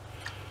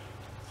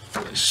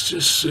 Let's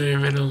just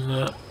zoom in on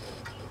that.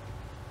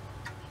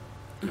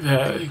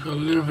 There, you've got a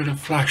little bit of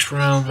flash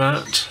around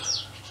that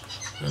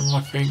where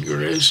my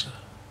finger is.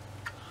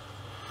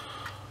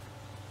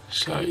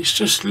 So it's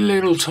just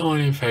little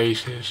tiny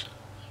pieces.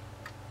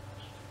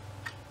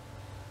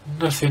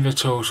 Nothing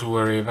at all to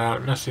worry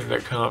about, nothing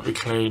that can't be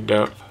cleaned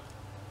up.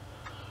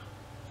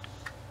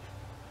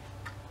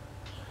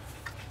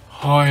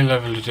 High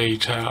level of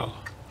detail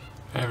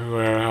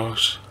everywhere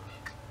else.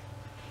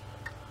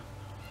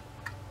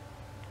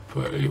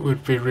 But it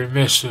would be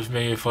remiss of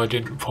me if I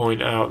didn't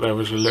point out there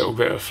was a little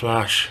bit of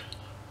flash.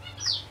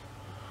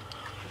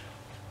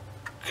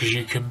 Because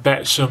you can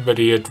bet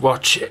somebody would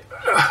watch it.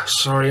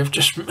 Sorry, I've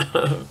just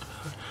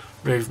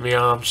moved my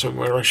arm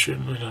somewhere I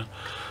shouldn't have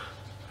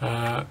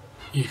done.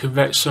 You can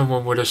bet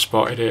someone would have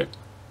spotted it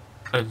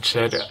and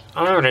said,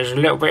 "Oh, there's a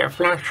little bit of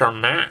flash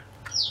on that.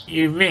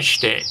 You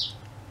missed it."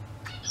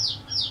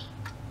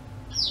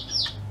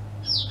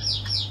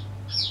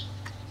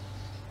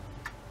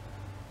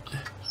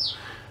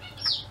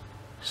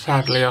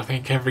 Sadly, I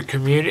think every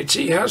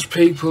community has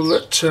people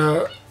that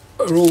are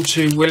all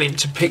too willing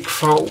to pick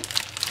fault.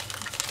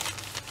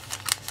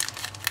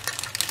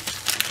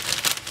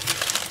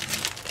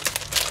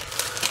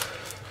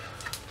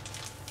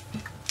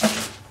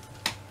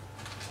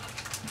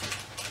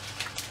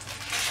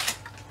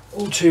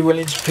 All too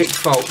willing to pick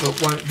fault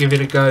but won't give it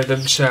a go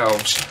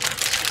themselves.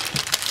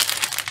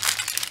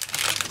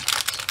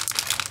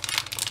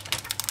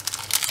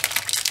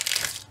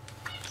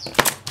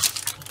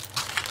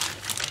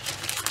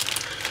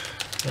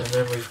 And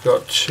then we've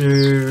got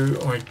two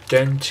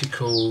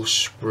identical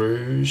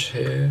sprues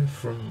here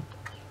from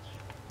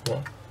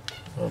what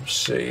I'm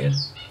seeing.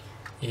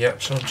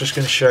 Yep, so I'm just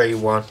going to show you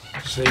one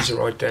because these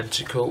are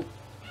identical.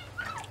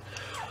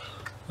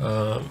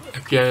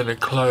 Again, a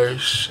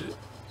close.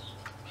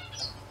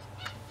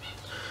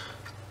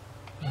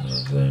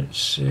 I don't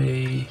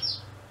see.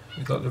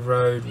 We've got the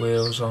road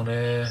wheels on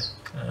here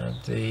and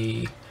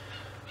the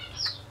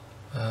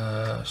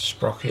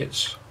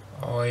sprockets.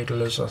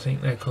 Idlers, I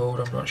think they're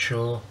called, I'm not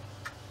sure.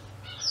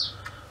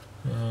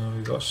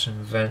 We've got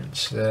some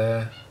vents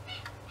there.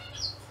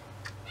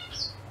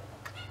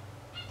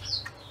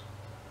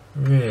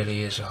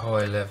 Really is a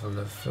high level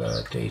of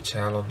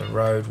detail on the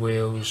road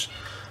wheels.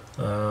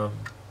 On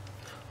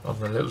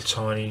the little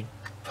tiny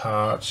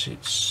parts,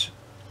 it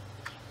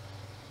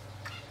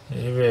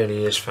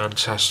really is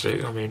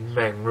fantastic. I mean,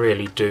 Meng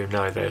really do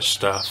know their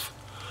stuff.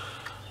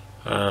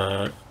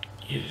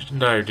 There's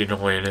no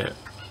denying it.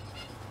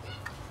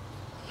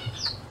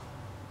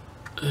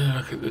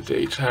 Look at the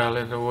detail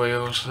in the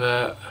wheels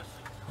there.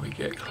 We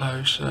get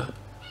closer.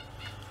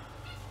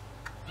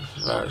 This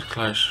is about as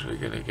close as we're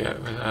going to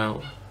get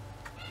without.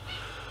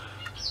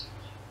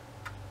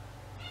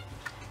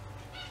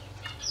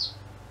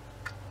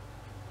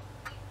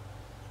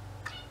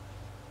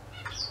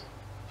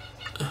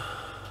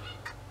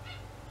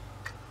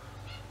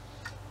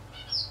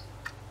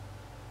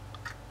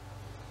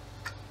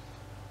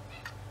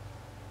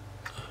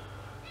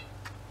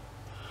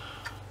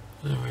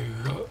 Then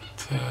we've got,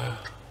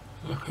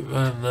 look at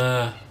them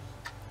there.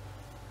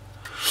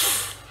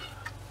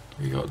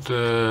 We got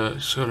the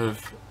sort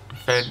of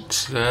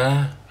vents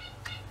there.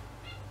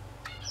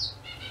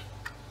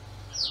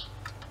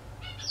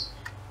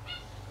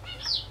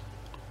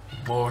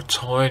 More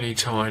tiny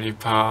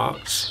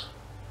parts.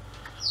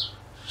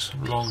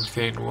 Some long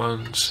thin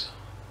ones.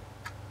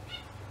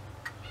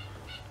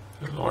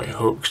 Like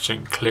hooks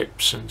and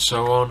clips and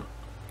so on.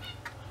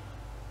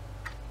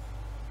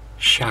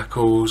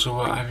 Shackles or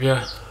what have you.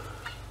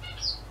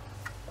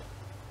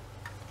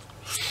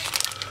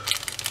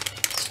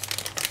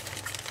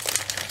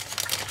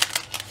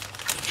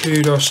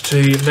 Kudos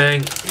to you,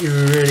 Meng. You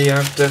really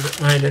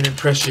have made an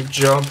impressive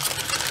job.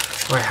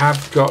 I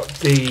have got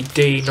the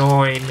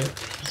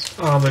D9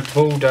 armoured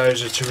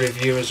bulldozer to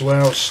review as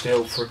well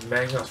still from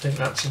Meng. I think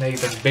that's an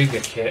even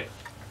bigger kit.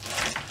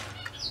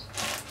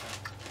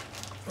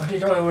 Or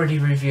did I already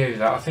review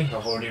that? I think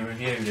I've already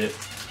reviewed it.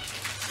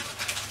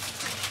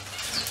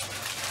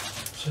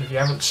 So if you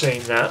haven't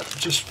seen that,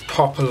 just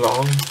pop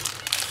along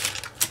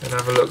and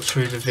have a look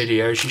through the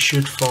videos. You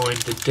should find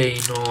the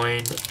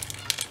D9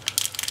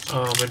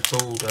 armoured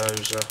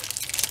bulldozer.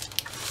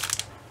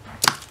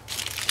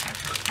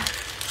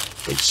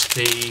 It's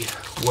the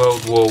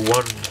World War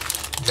I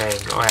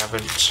Meng I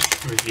haven't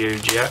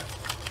reviewed yet.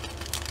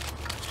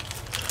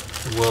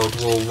 The World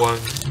War I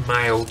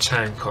mail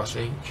tank, I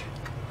think.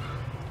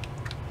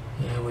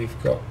 Yeah,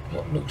 we've got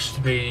what looks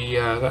to be,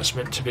 that's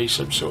meant to be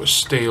some sort of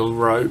steel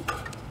rope.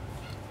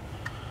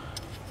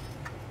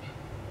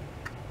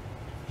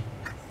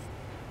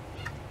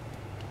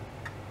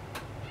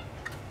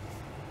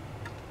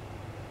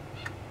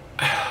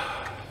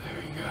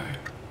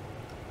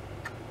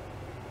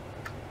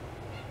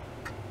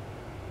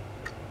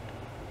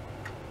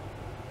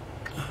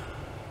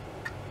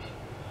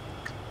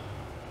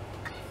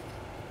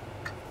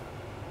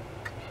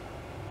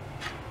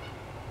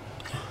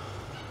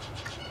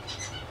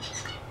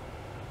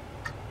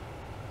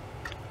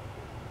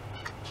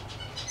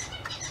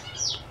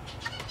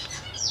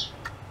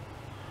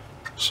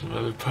 Some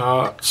other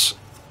parts.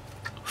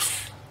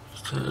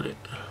 Turn it.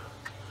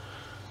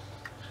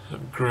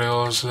 Some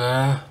grills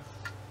there.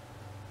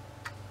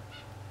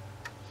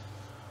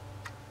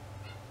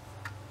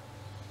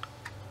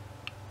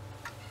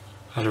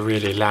 I had a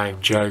really lame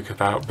joke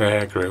about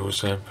Bear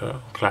Grylls then, but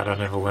I'm glad I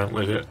never went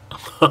with it.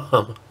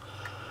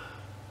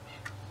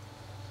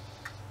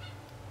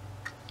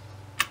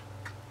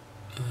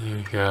 There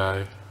we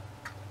go.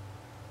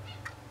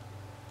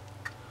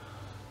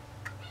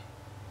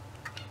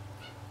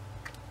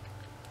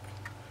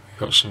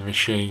 Got some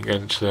machine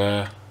guns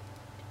there.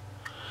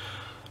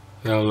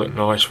 They'll look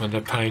nice when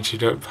they're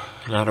painted up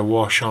and had a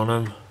wash on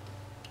them.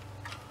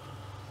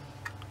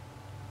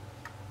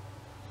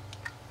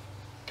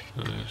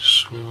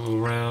 Swivel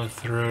round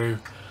through,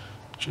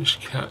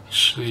 just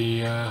catch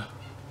the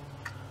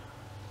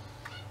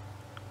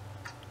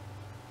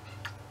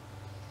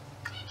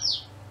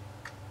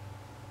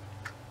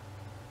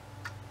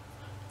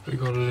we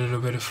got a little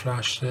bit of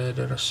flash there,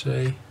 did I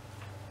see?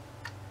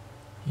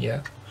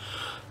 Yeah,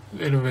 a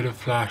little bit of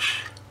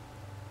flash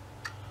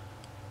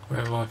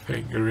where my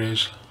finger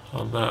is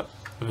on that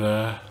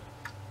there.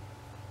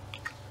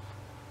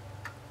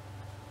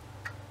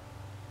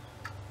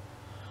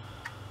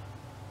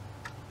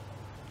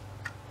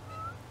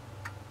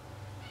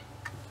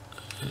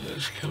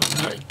 Let's come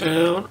back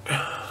down.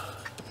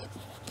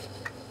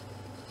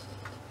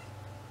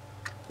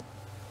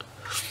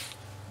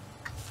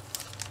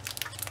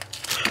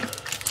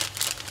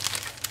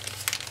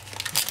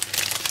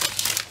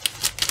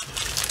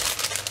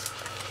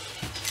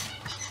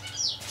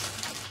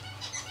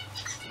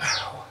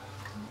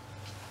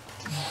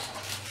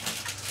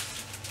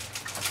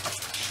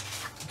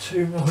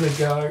 Two more to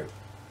go.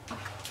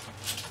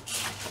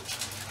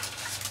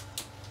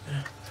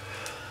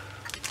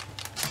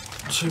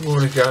 Two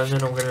more to go, and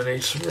then I'm going to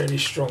need some really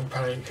strong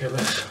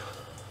painkillers.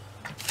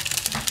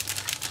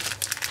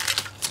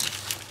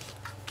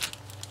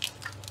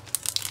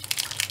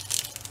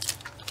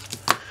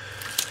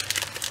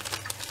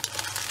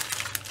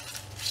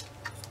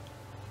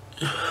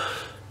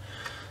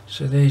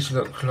 So these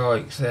look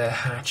like they're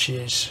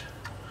hatches,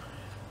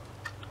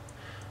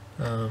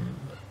 and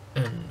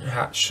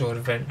hatch sort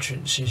of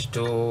entrances,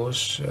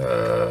 doors.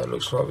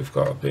 Looks like we've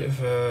got a bit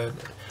of a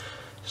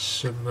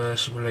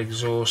submersible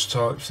exhaust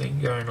type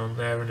thing going on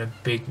there, and a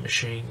big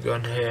machine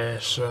gun here.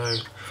 So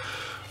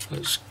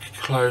let's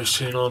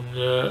close in on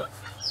the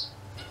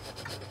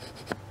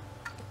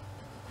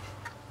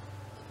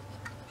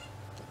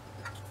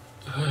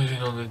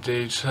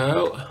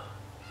detail.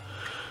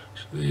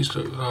 So these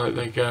look like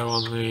they go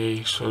on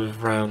the sort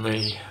of round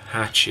the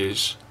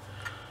hatches,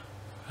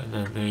 and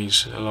then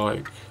these are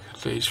like,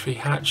 could these be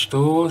hatch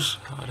doors?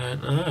 I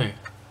don't know.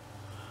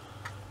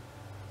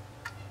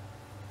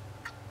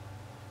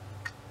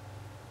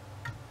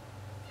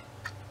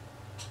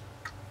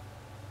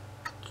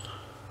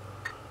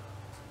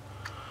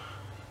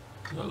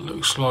 That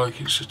looks like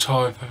it's a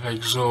type of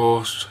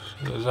exhaust.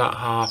 There's that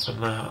half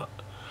and that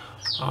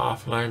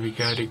half maybe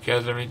go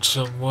together in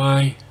some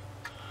way.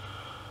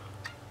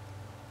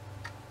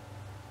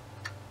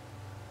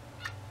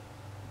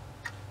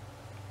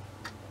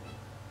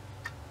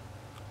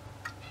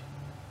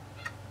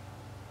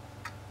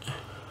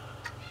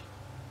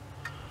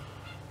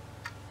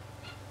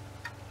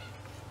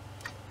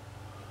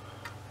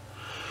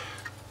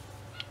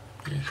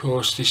 Of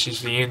course, this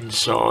is the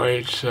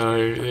inside,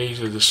 so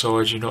these are the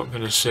sides you're not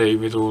going to see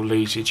with all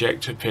these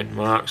ejector pin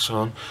marks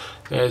on.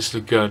 There's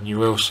the gun, you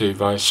will see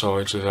both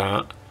sides of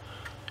that.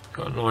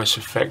 Got a nice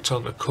effect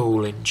on the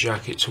cooling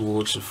jacket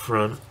towards the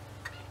front.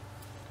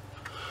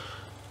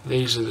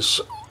 These are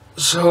the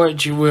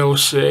sides you will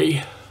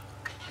see.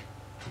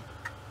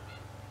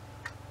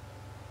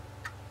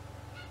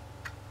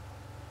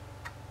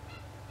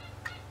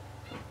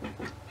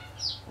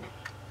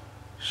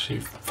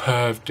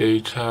 Superb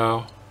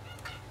detail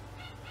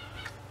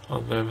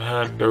on them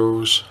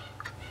handles.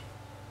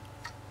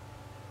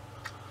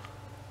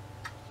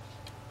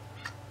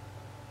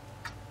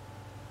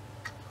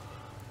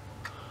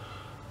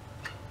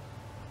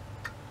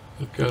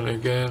 The gun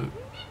again.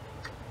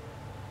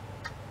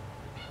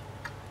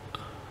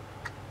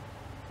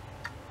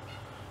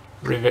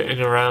 Riveting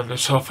around the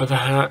top of the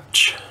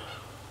hatch.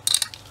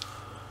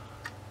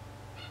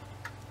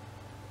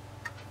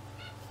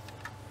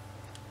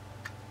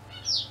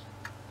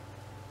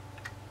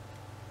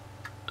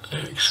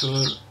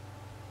 Excellent.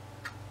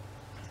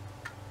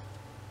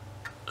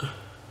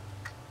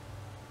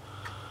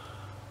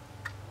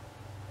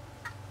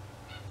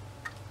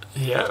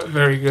 Yeah,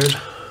 very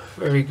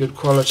good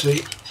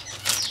quality.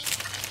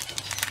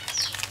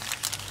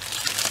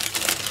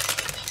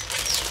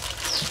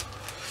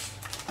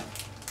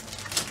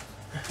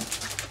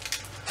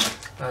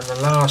 And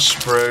the last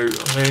sprue,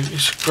 I mean,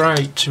 it's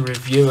great to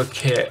review a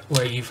kit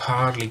where you've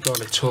hardly got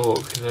to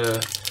talk.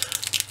 The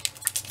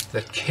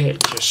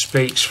kit just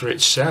speaks for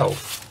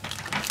itself.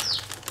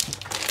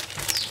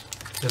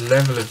 The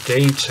level of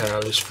detail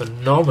is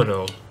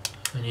phenomenal,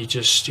 and you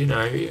just, you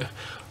know,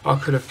 I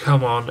could have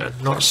come on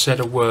and not said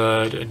a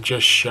word and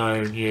just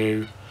shown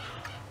you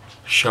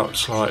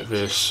shots like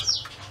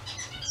this.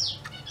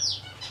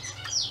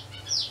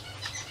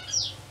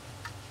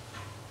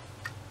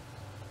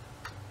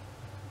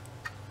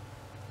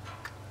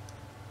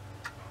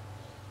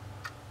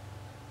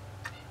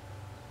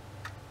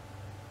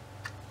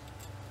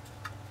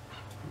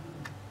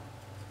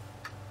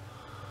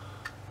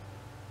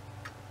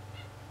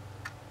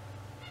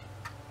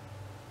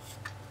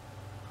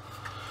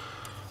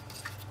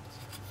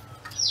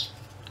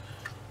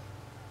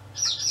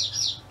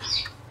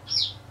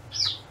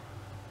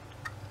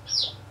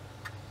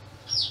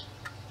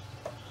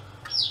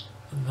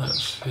 And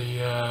that's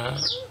the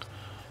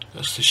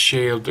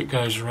shield that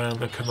goes around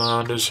the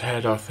commander's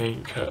head, I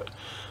think,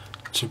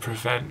 to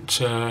prevent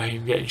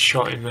him getting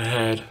shot in the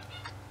head.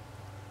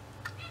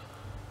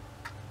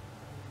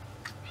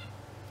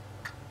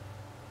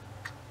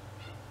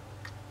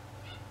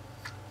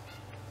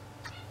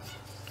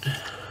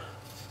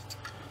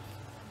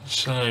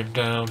 Same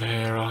down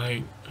here, I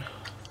think.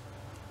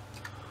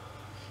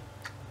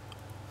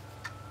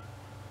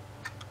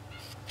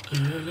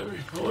 Let me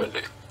find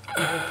it.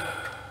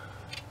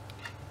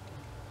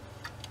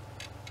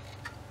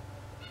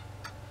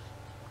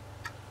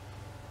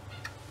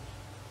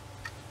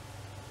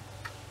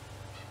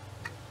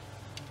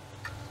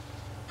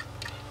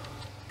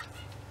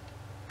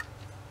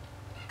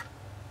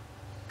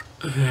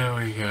 There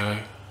we go.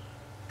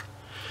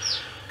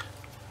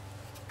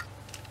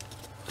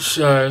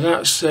 So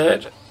that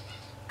said,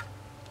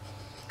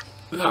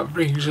 that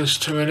brings us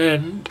to an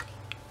end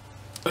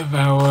of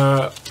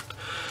our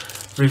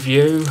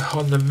review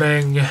on the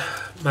Meng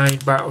main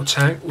battle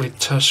tank with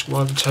TUSK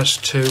I,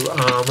 TUSK II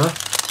armour,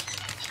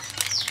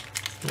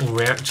 or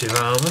reactive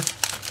armour.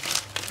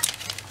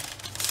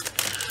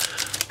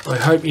 I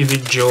hope you've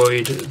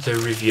enjoyed the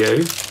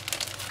review.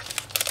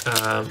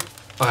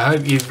 I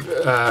hope you've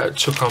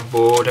took on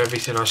board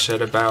everything I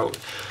said about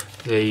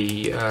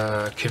the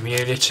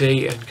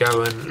community, and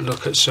go and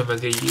look at some of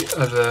the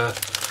other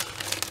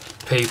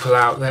people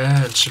out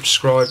there and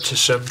subscribe to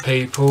some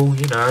people.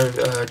 You know,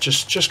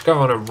 just go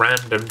on a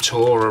random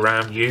tour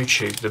around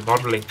YouTube, the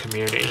modelling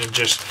community, and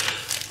just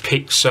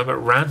pick some at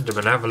random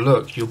and have a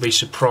look. You'll be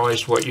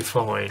surprised what you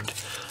find,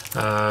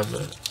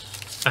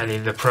 and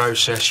in the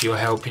process you're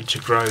helping to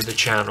grow the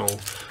channel,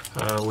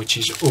 which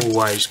is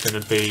always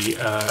going to be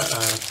a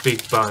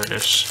big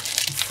bonus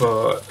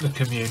for the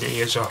community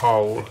as a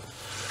whole,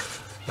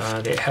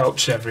 and it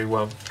helps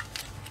everyone,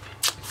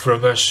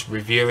 from us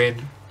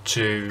reviewing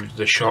to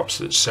the shops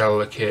that sell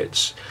the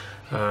kits.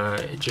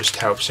 It just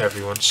helps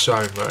everyone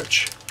so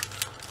much,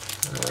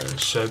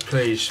 so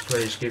please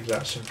give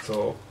that some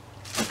thought.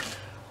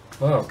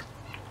 Well,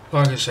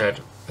 like I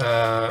said,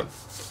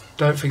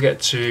 don't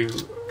forget to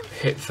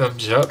hit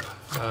thumbs up,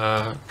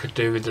 could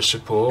do with the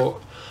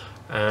support,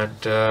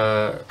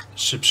 and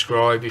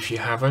subscribe if you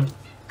haven't,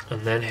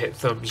 and then hit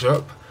thumbs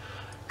up.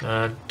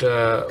 And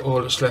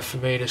all that's left for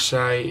me to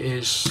say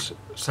is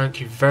thank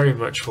you very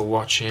much for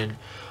watching.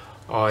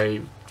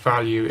 I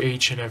value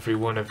each and every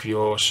one of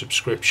your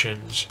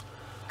subscriptions,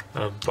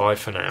 and bye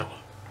for now.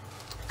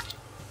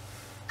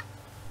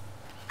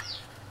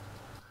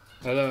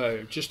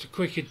 Hello, just a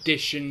quick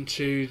addition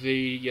to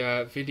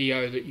the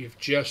video that you've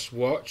just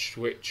watched,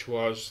 which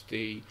was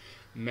the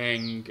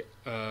Meng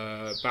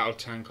battle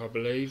tank, I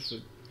believe.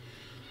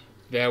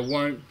 There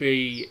won't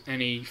be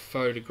any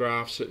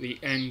photographs at the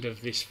end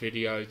of this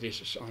video.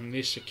 On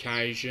this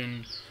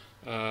occasion,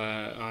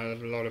 I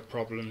had a lot of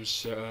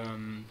problems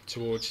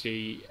towards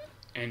the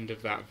end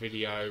of that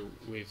video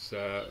with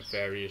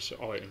various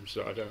items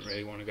that I don't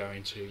really want to go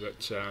into,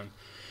 but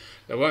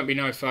there won't be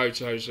no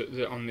photos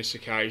on this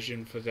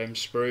occasion for them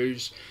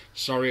sprues.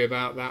 Sorry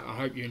about that. I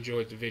hope you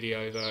enjoyed the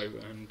video though,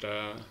 and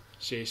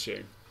see you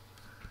soon.